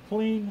I'm going to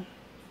clean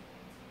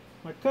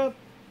my cup,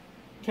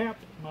 cap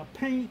my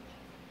paint,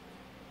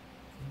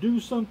 do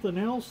something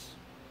else,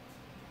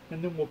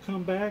 and then we'll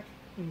come back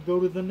and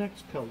go to the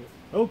next color.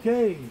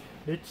 Okay,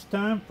 it's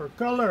time for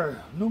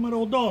color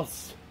numero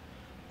dos.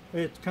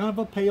 It's kind of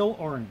a pale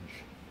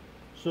orange.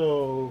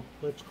 So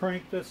let's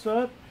crank this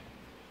up.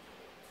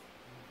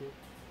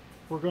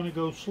 We're going to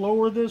go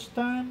slower this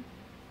time.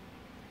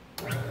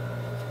 Okay,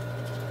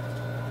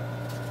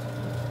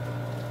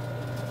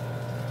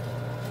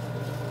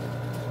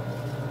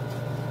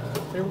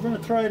 we're going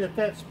to try it at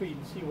that speed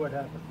and see what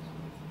happens.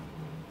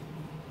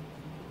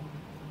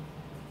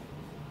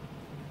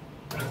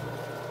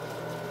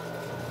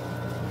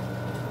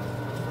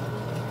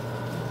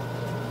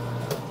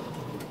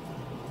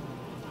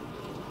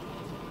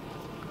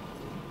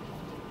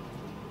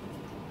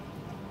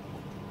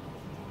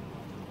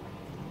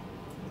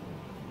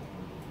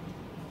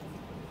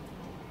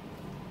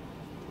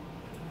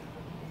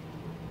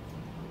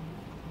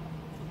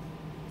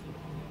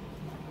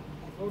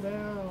 Slow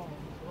down,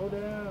 slow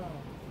down.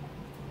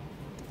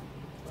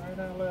 Right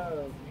out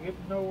loud, you're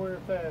getting nowhere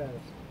fast.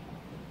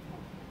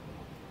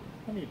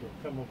 I need to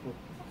come up with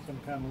some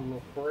kind of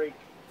little break.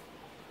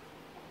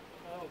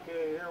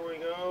 Okay, here we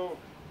go.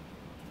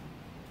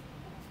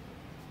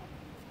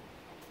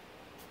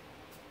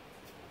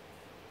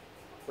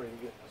 Afraid of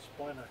getting a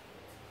splinter.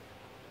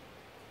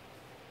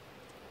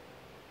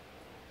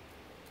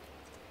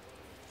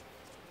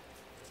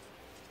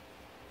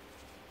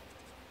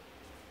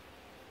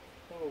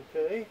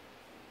 Okay,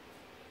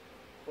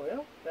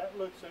 well, that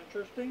looks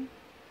interesting.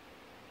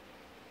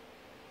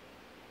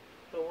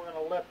 So we're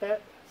going to let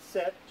that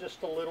set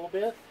just a little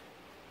bit.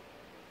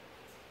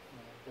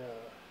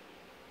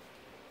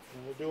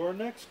 And we'll do our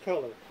next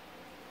color.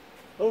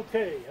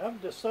 Okay,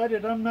 I've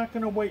decided I'm not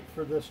going to wait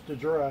for this to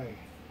dry.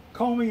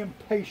 Call me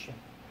impatient.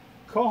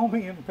 Call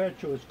me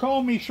impetuous.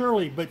 Call me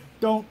Shirley, but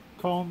don't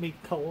call me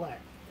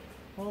Colette.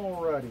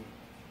 Alrighty.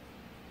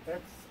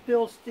 That's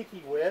still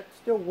sticky wet,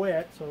 still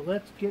wet, so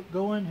let's get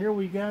going. Here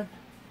we got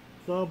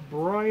the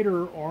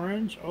brighter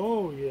orange.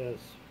 Oh yes,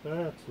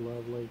 that's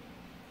lovely.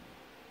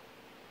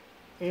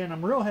 And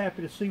I'm real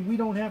happy to see we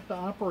don't have to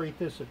operate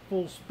this at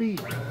full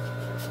speed.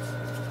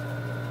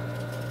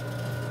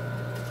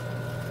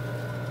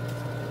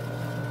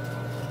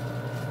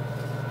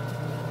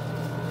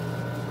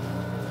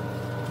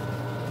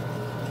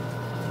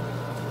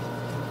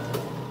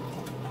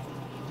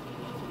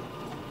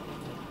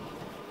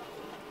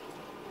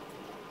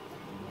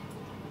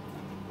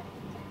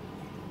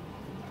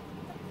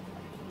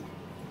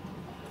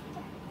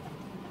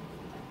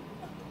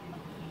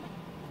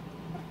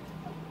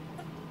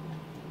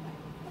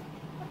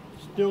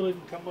 Still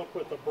didn't come up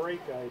with a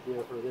brake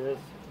idea for this.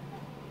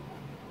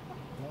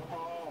 Come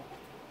on.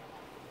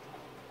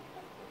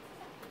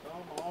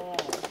 Come on.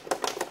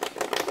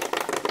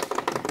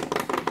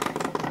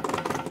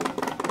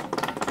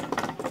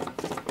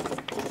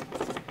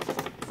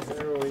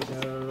 There we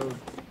go.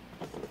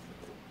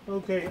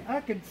 Okay,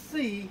 I can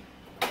see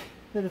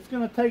that it's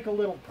going to take a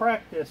little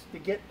practice to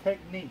get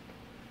technique.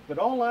 But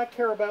all I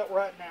care about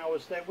right now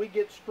is that we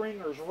get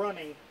stringers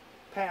running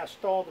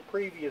past all the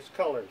previous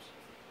colors.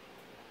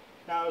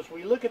 Now as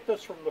we look at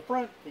this from the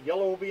front, the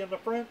yellow will be in the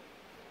front,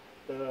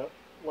 the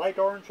light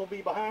orange will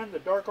be behind, the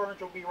dark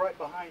orange will be right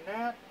behind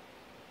that.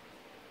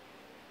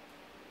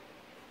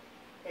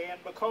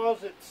 And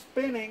because it's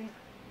spinning,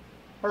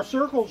 our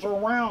circles are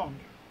round.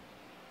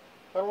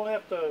 I don't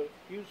have to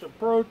use a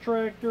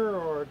protractor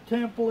or a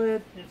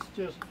template.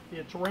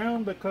 It's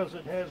round because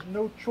it has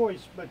no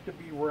choice but to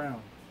be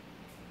round.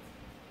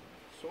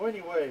 So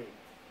anyway,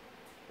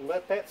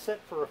 let that set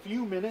for a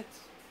few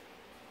minutes.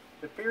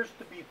 It appears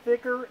to be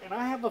thicker, and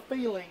I have a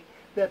feeling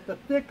that the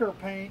thicker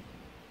paint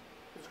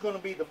is going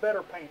to be the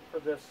better paint for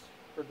this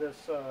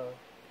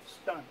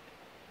stunt.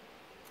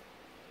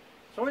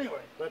 So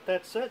anyway, let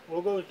that set.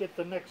 We'll go get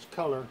the next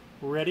color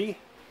ready.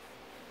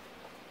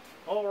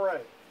 All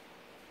right,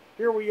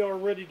 here we are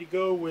ready to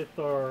go with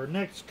our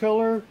next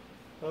color.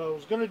 I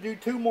was going to do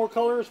two more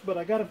colors, but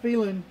I got a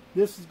feeling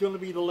this is going to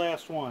be the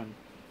last one.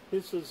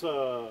 This is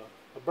a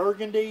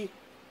burgundy,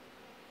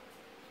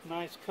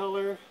 nice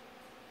color.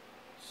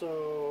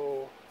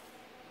 So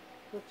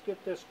let's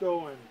get this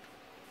going.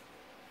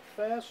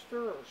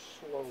 Faster or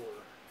slower?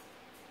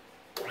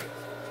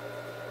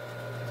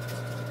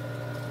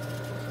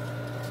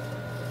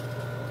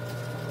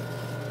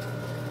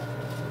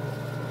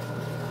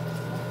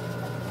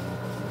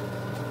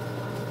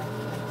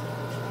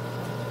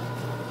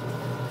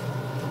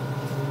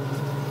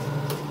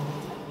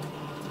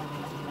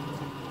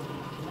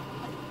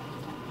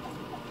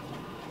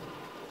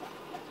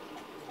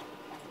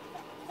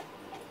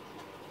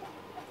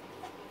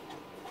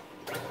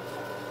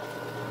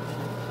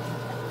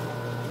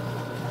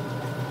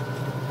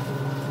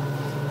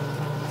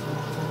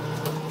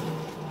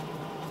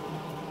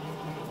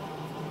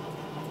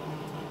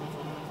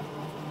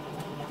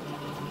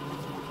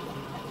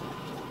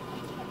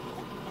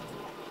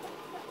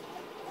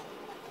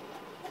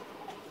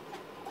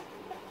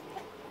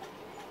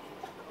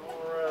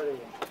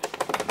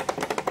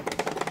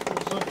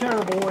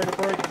 terrible way to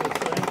break this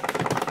thing.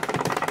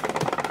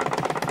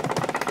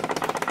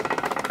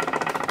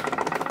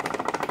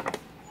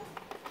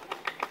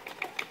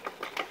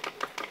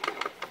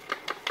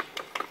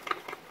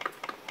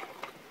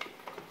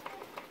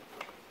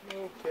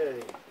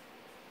 Okay.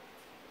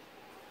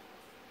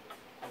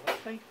 Well, I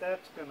think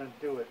that's going to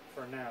do it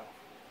for now.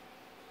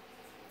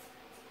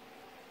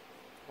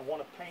 I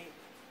want to paint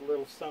a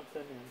little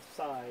something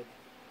inside.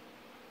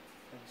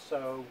 And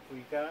so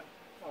we got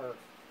our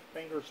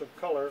fingers of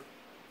color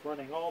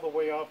running all the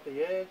way off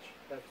the edge.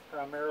 That's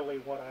primarily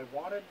what I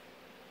wanted.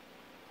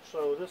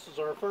 So this is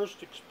our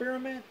first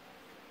experiment.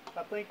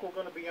 I think we're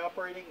going to be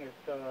operating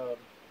at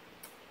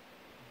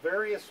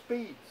various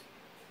speeds.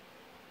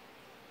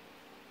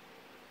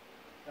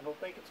 I don't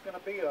think it's going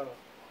to be a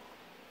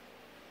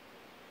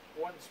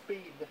one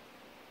speed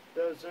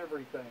does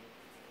everything.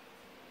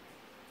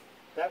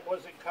 That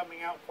wasn't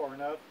coming out far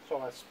enough, so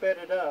I sped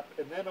it up,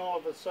 and then all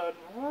of a sudden,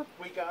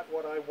 we got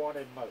what I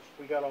wanted most.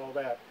 We got all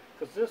that.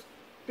 Because this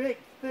big,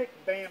 thick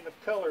band of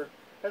color,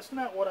 that's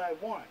not what I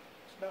want.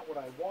 It's not what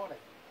I wanted.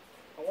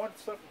 I wanted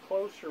something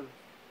closer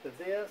to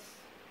this,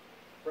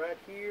 right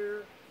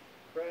here,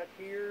 right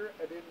here.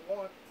 I didn't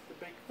want the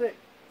big, thick.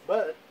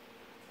 But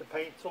the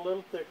paint's a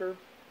little thicker,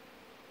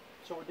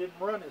 so it didn't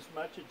run as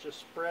much. It just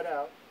spread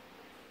out.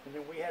 And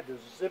then we had to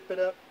zip it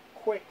up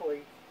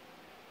quickly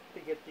to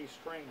get these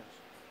stringers.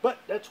 But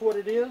that's what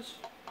it is.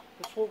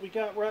 That's what we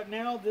got right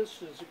now.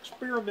 This is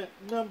experiment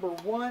number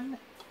 1.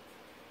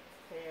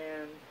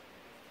 And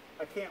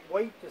I can't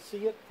wait to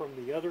see it from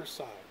the other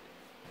side.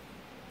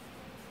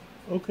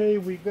 Okay,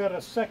 we've got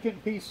a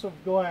second piece of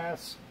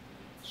glass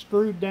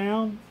screwed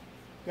down.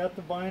 Got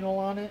the vinyl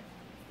on it.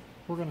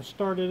 We're going to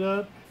start it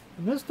up.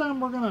 And this time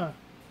we're going to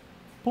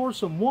pour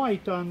some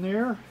white on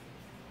there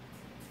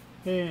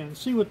and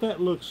see what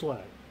that looks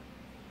like.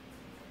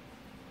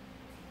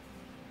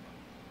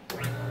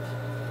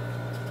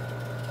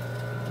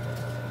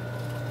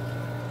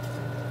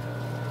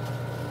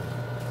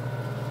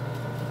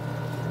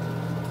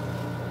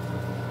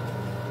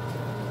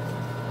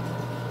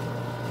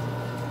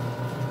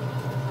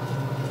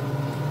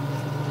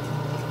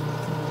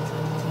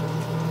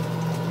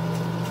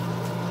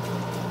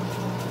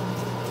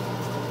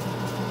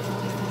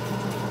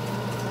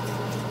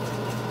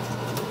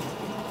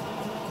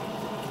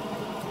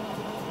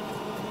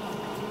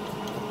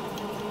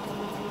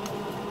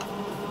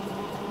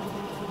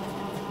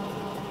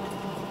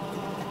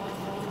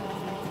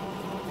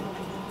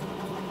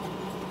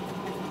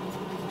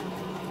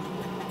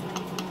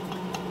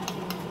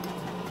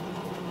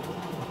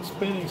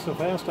 Spinning so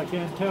fast I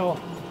can't tell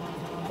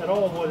at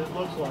all what it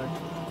looks like.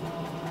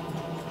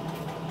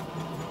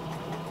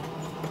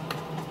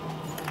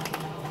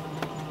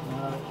 No,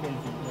 I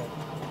can't do that.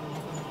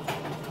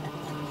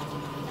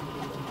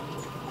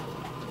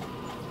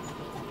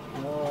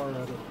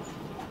 Alrighty.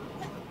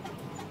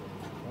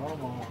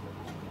 Come on.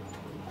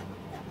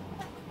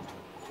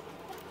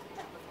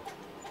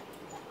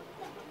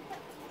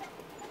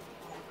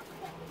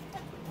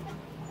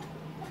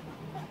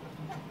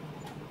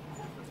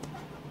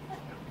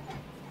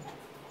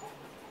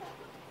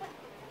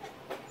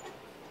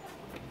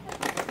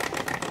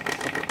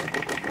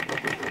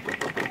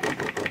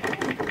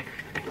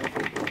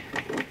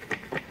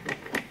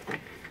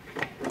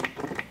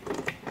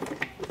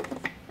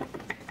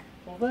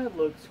 That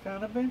looks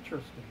kind of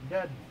interesting,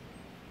 doesn't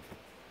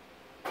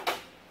it?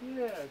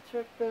 Yeah,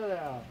 check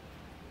that out.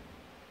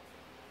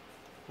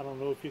 I don't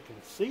know if you can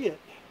see it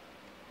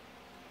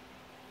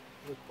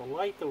with the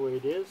light the way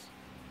it is,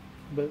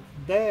 but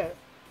that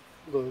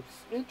looks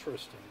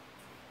interesting.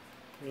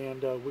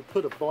 And we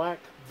put a black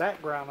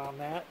background on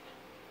that,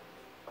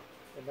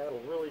 and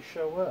that'll really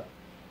show up.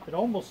 It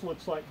almost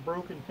looks like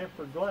broken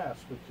tempered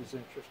glass, which is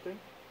interesting.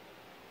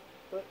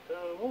 But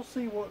we'll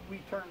see what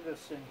we turn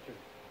this into.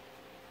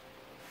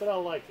 But I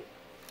like it.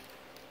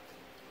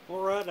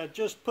 Alright, I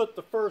just put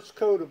the first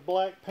coat of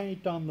black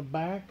paint on the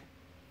back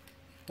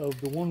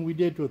of the one we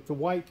did with the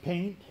white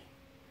paint.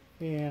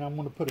 And I'm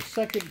going to put a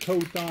second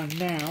coat on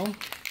now.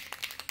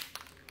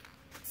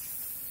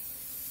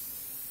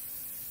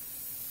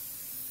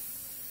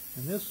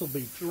 And this will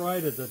be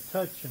dry to the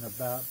touch in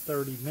about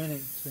 30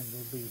 minutes, and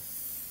will be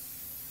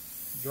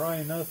dry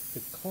enough to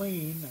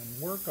clean and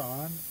work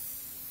on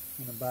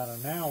in about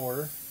an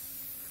hour.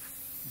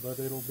 But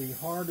it'll be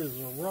hard as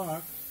a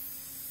rock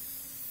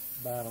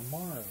by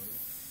tomorrow.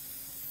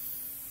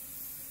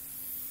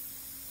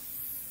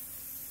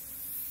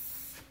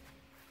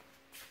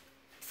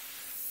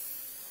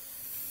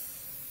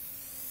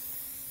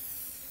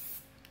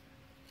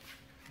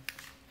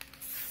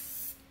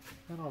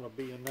 That ought to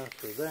be enough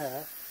for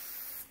that.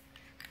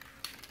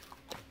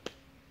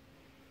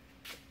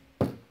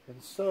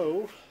 And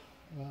so,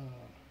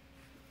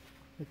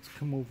 let's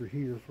come over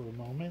here for a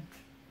moment.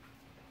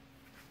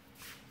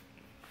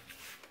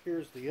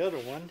 Here's the other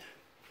one.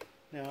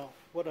 Now,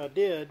 what I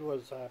did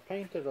was I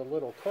painted a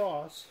little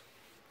cross.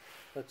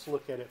 Let's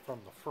look at it from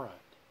the front.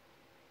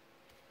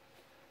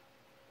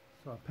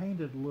 So I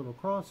painted a little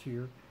cross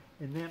here,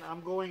 and then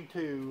I'm going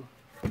to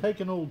take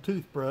an old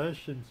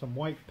toothbrush and some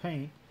white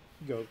paint,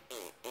 go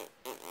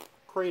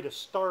create a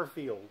star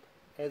field,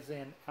 as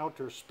in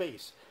outer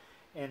space,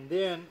 and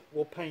then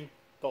we'll paint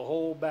the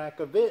whole back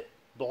of it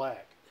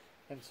black.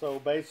 And so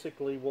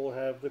basically we'll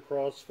have the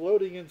cross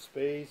floating in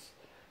space,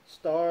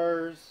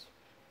 stars,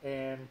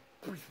 and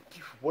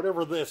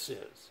whatever this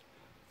is.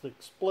 The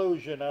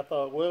explosion, I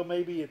thought, well,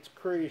 maybe it's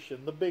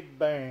creation, the Big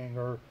Bang,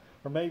 or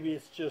maybe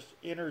it's just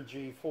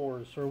energy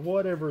force, or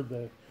whatever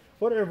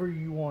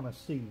you want to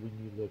see when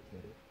you look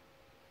at it.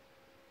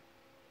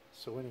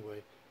 So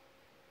anyway,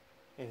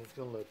 and it's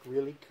going to look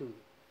really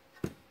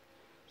cool.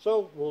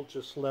 So we'll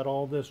just let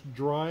all this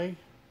dry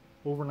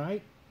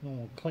overnight, and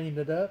we'll clean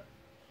it up.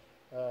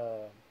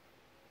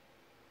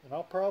 And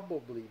I'll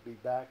probably be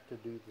back to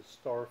do the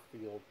star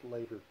field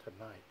later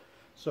tonight.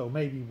 So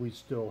maybe we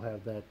still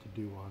have that to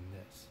do on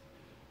this.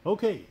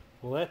 Okay,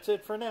 well that's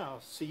it for now.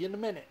 See you in a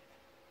minute.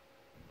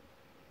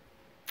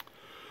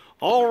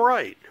 All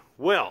right,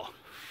 well,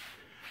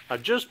 I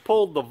just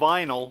pulled the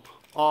vinyl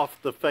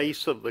off the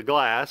face of the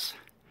glass.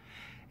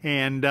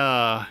 And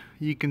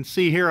you can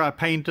see here I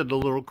painted a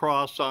little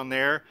cross on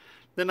there.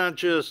 Then I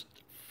just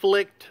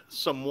flicked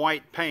some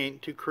white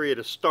paint to create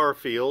a star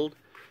field.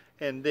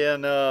 And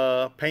then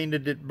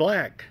painted it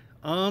black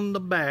on the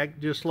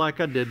back, just like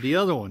I did the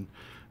other one.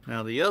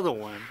 Now the other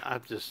one I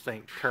just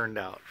think turned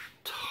out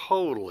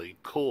totally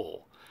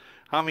cool.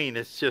 I mean,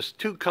 it's just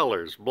two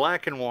colors,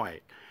 black and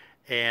white.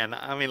 And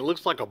I mean, it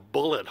looks like a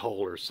bullet hole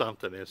or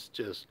something. It's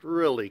just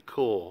really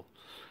cool.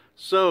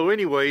 So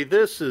anyway,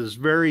 this is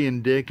very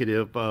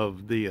indicative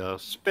of the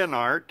spin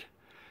art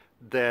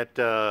that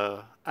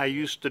I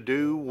used to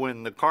do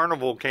when the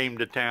carnival came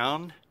to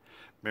town.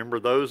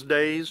 Remember those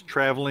days,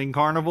 traveling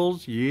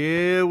carnivals?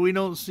 Yeah, we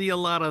don't see a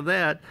lot of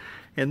that.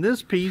 And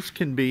this piece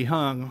can be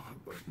hung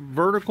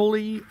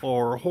vertically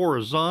or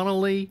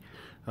horizontally.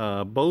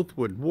 Both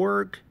would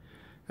work.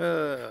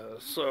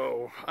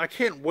 So I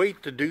can't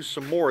wait to do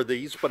some more of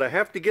these, but I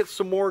have to get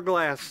some more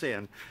glass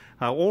in.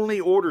 I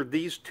only ordered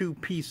these two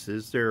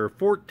pieces. They're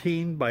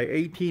 14 by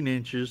 18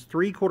 inches,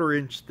 3/4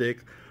 inch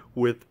thick,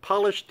 with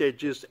polished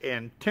edges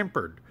and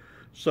tempered.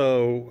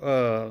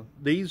 So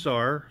these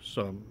are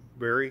some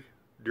very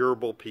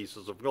durable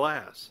pieces of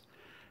glass.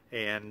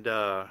 And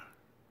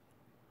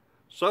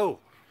so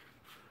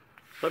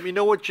let me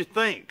know what you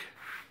think.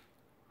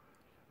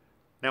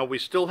 Now we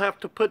still have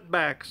to put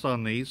backs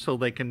on these so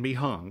they can be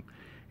hung,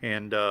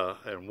 and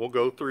we'll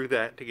go through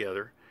that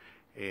together.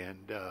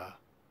 And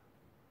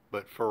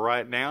but for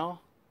right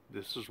now,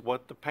 this is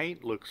what the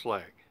paint looks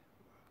like.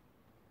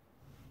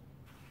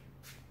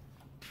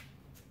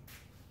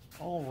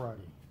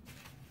 Alrighty.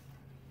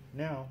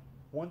 Now,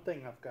 one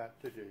thing I've got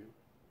to do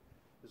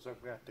is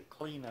I've got to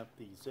clean up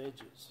these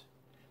edges.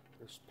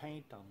 There's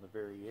paint on the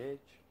very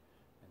edge,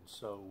 and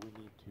so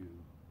we need to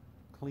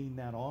clean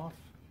that off,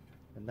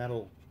 and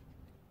that'll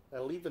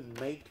even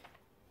make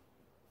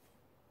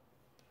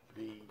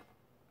the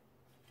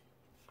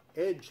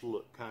edge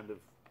look kind of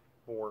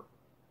more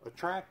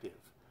attractive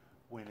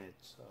when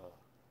it's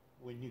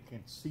when you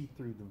can see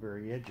through the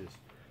very edges.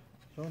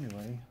 So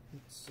anyway,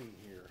 let's see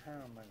here. How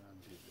am I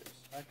going to do this?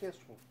 I guess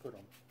we'll put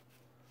them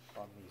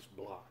on these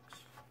blocks.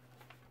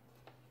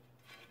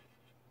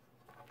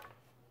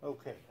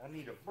 Okay, I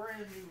need a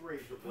brand new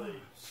razor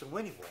blade. So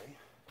anyway,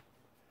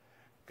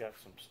 got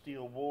some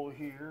steel wool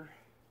here.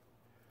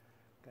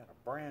 Got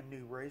a brand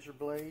new razor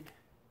blade.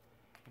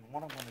 And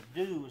what I'm going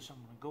to do is I'm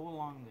going to go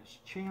along this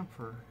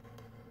chamfer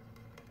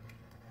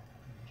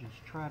and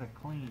just try to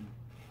clean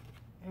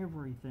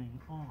everything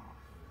off.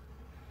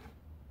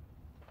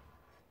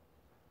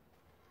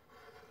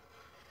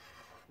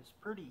 It's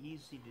pretty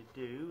easy to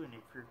do, and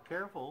if you're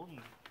careful,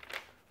 you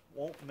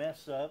won't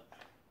mess up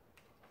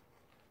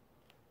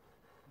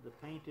the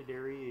painted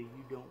area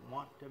you don't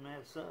want to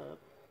mess up.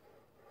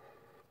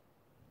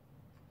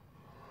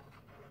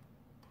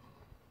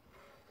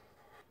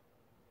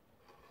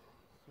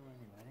 So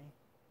anyway,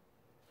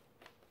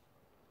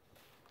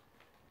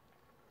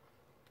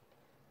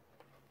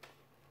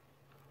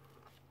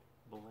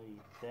 blade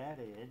that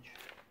edge,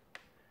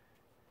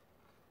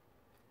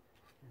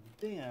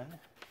 and then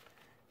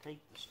take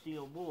the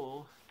steel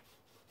wool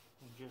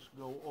and just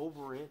go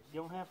over it.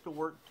 You don't have to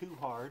work too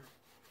hard.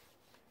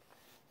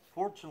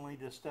 Fortunately,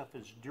 this stuff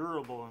is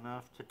durable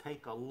enough to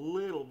take a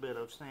little bit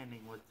of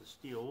sanding with the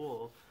steel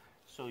wool,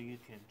 so you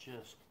can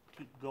just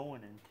keep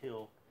going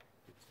until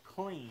it's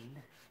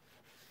clean.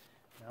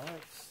 Now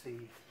let's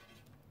see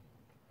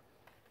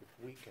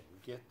if we can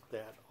get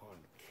that on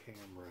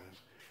camera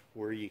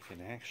where you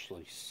can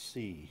actually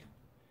see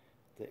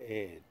the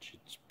edge.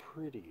 It's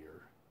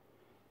prettier.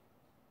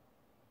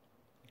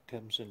 It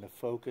comes into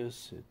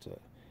focus.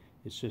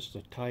 It's just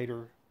a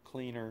tighter,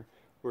 cleaner,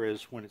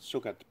 whereas when it's still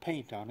got the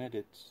paint on it,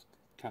 it's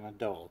kind of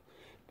dull.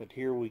 But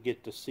here we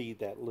get to see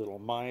that little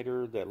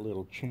miter, that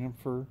little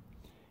chamfer,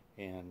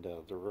 and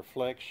the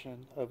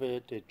reflection of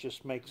it. It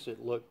just makes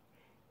it look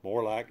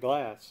more like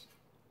glass.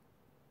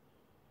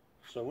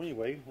 So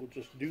anyway, we'll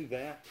just do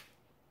that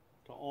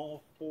to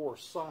all four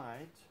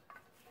sides,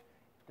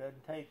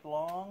 Doesn't take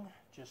long,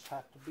 just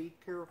have to be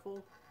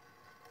careful.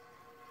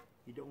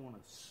 You don't want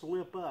to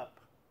slip up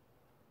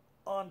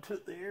onto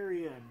the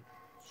area and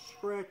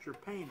scratch your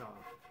paint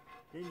off.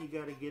 Then you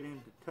got to get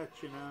into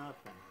touching up,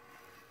 and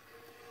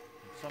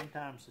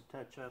sometimes the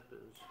touch up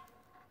is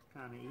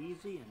kind of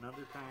easy, and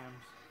other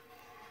times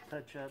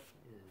touch up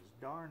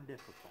is darn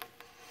difficult.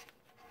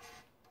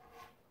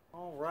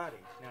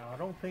 Alrighty, now I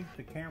don't think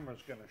the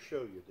camera's going to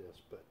show you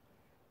this, but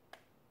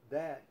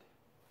that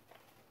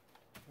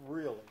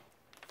really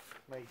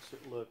makes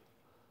it look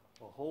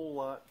a whole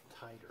lot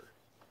tighter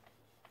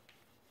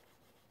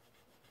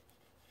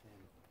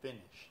and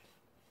finished.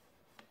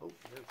 Oh,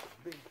 there's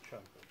a big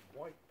chunk of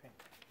white paint.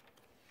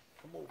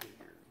 Come over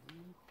here,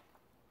 you.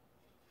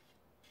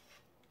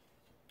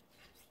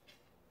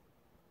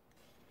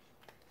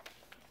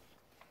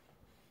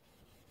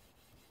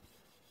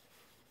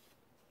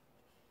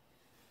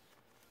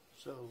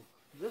 So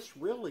this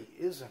really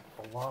isn't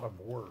a lot of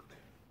work.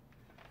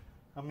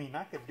 I mean,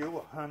 I could do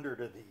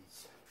 100 of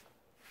these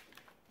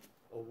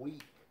a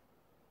week.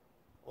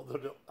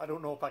 Although I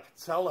don't know if I could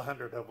sell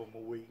 100 of them a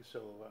week,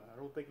 so I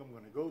don't think I'm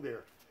going to go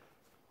there.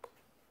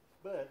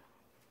 But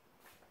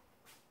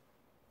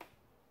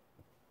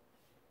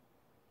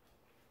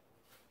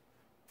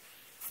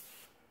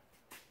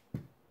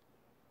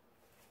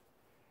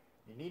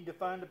you need to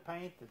find a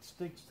paint that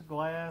sticks to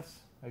glass.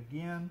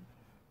 Again,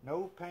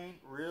 no paint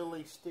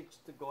really sticks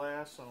to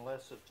glass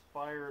unless it's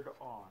fired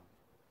on.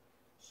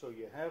 So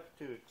you have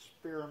to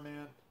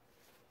experiment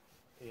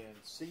and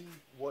see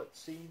what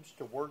seems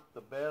to work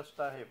the best.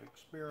 I have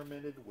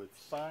experimented with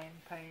sign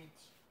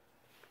paints.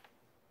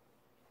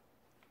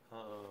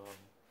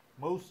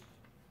 Most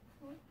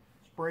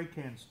spray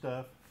can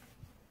stuff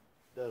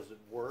doesn't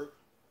work.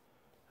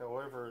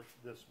 However,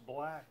 this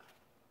black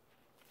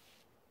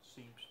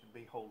seems to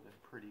be holding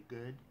pretty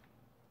good.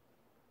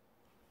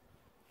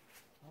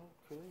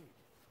 Okay.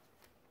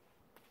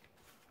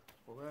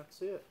 Well,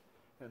 that's it.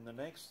 And the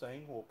next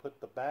thing, we'll put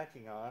the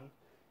backing on,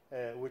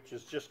 which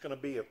is just going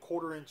to be a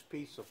 1/4-inch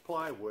piece of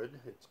plywood.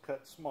 It's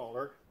cut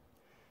smaller.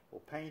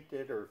 We'll paint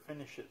it or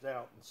finish it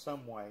out in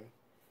some way,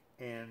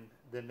 and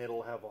then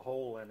it'll have a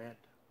hole in it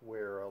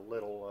where a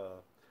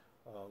little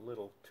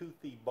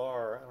toothy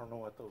bar, I don't know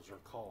what those are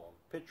called,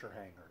 picture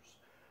hangers,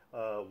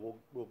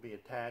 will be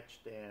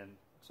attached, and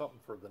something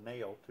for the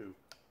nail to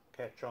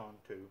catch on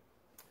to.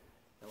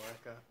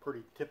 Like a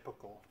pretty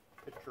typical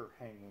picture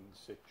hanging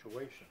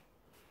situation.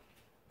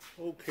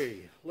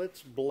 Okay,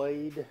 let's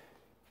blade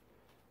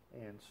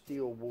and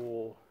steel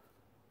wool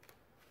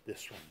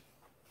this one.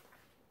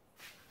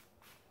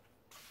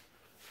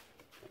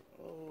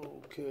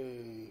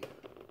 Okay.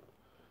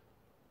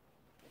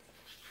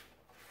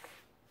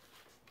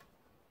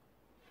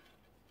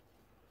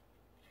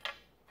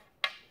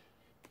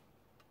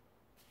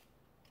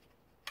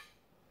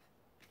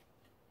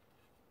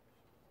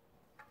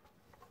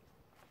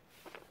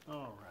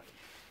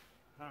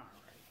 All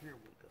right, here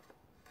we go.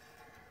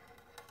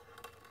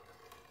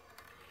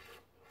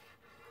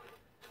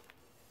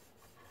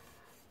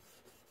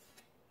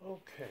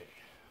 Okay.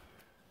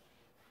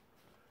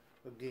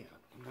 Again,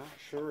 I'm not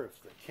sure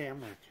if the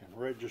camera can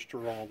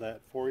register all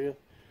that for you,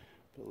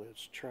 but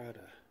let's try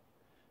to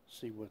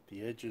see what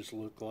the edges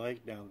look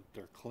like now that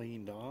they're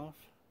cleaned off.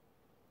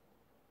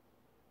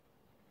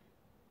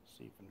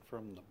 See, even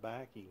from the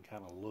back you can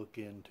kind of look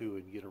into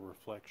and get a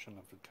reflection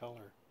of the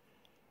color.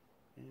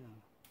 Yeah.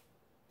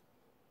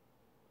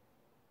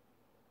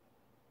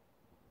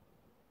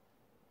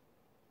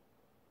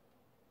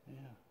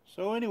 Yeah.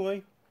 So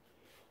anyway,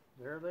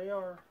 there they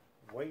are,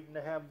 waiting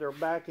to have their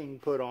backing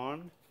put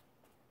on.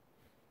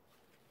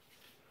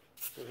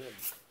 Go ahead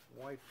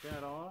and wipe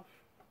that off.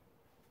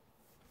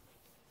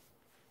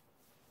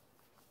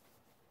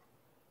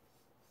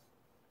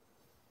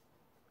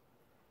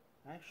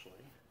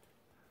 Actually,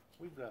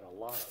 we've got a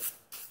lot of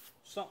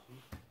something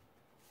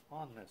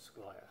on this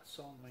glass.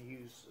 So I'm going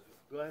to use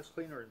glass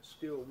cleaner and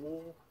steel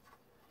wool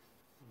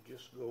and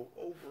just go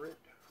over it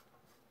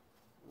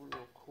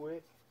real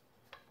quick.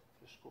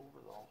 Just go over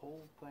the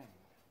whole thing.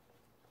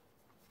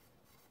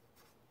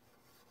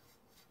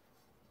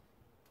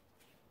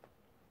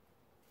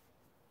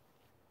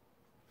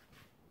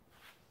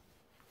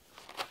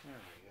 There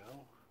we go.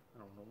 I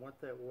don't know what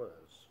that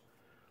was.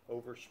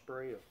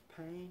 Overspray of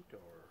paint or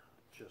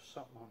just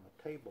something on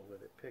the table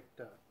that it picked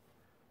up.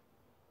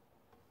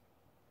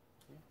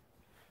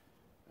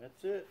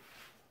 That's it.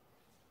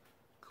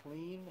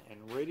 Clean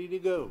and ready to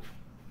go.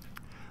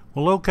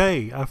 Well,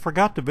 okay, I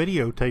forgot to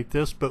videotape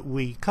this, but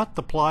we cut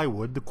the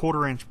plywood, the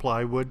 1/4-inch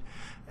plywood,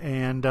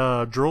 and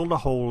drilled a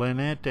hole in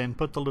it and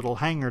put the little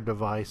hanger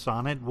device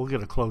on it. We'll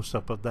get a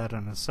close-up of that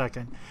in a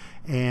second.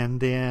 And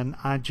then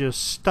I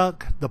just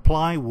stuck the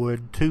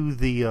plywood to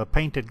the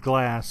painted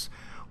glass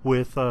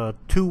with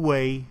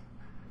two-way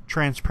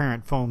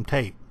transparent foam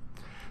tape.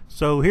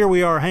 So here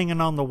we are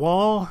hanging on the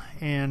wall,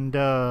 and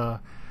the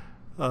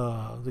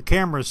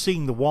camera is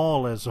seeing the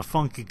wall as a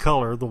funky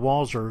color. The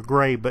walls are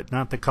gray, but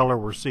not the color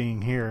we're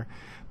seeing here.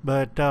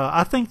 But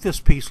I think this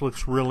piece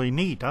looks really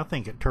neat. I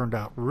think it turned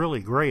out really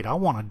great. I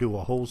want to do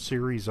a whole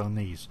series on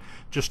these.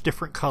 Just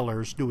different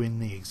colors doing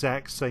the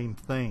exact same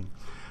thing.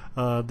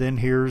 Then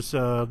here's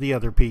the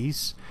other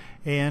piece.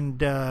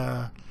 And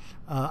I'm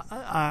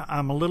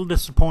a little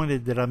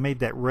disappointed that I made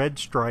that red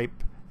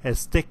stripe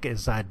as thick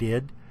as I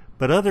did.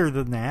 But other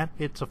than that,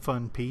 it's a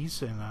fun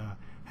piece, and I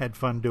had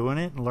fun doing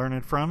it and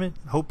learning from it.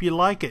 Hope you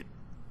like it.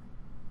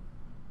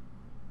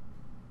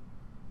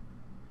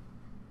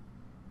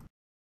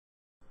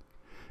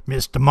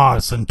 Mr.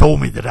 Morrison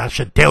told me that I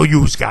should tell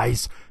you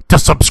guys to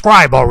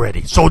subscribe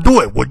already, so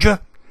do it, would you?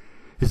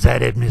 Is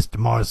that it, Mr.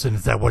 Morrison?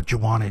 Is that what you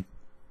wanted?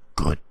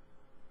 Good.